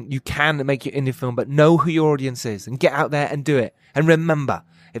everything. You can make your indie film, but know who your audience is and get out there and do it. And remember,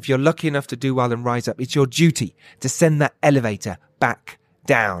 if you're lucky enough to do well and rise up, it's your duty to send that elevator back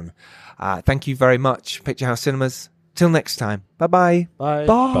down. Thank you very much, Picture House Cinemas. Till next time. Bye-bye. Bye.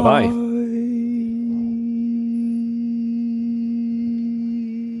 Bye. Bye-bye.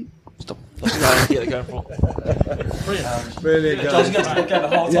 Stop. That's what I get going for. Brilliant, guys.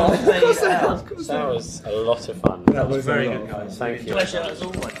 That was a lot of fun. That was very good, guys. Thank you. Pleasure as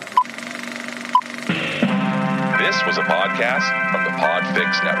always. This was a podcast from the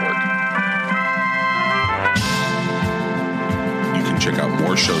Podfix Network. You can check out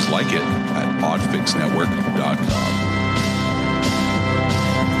more shows like it at podfixnetwork.com.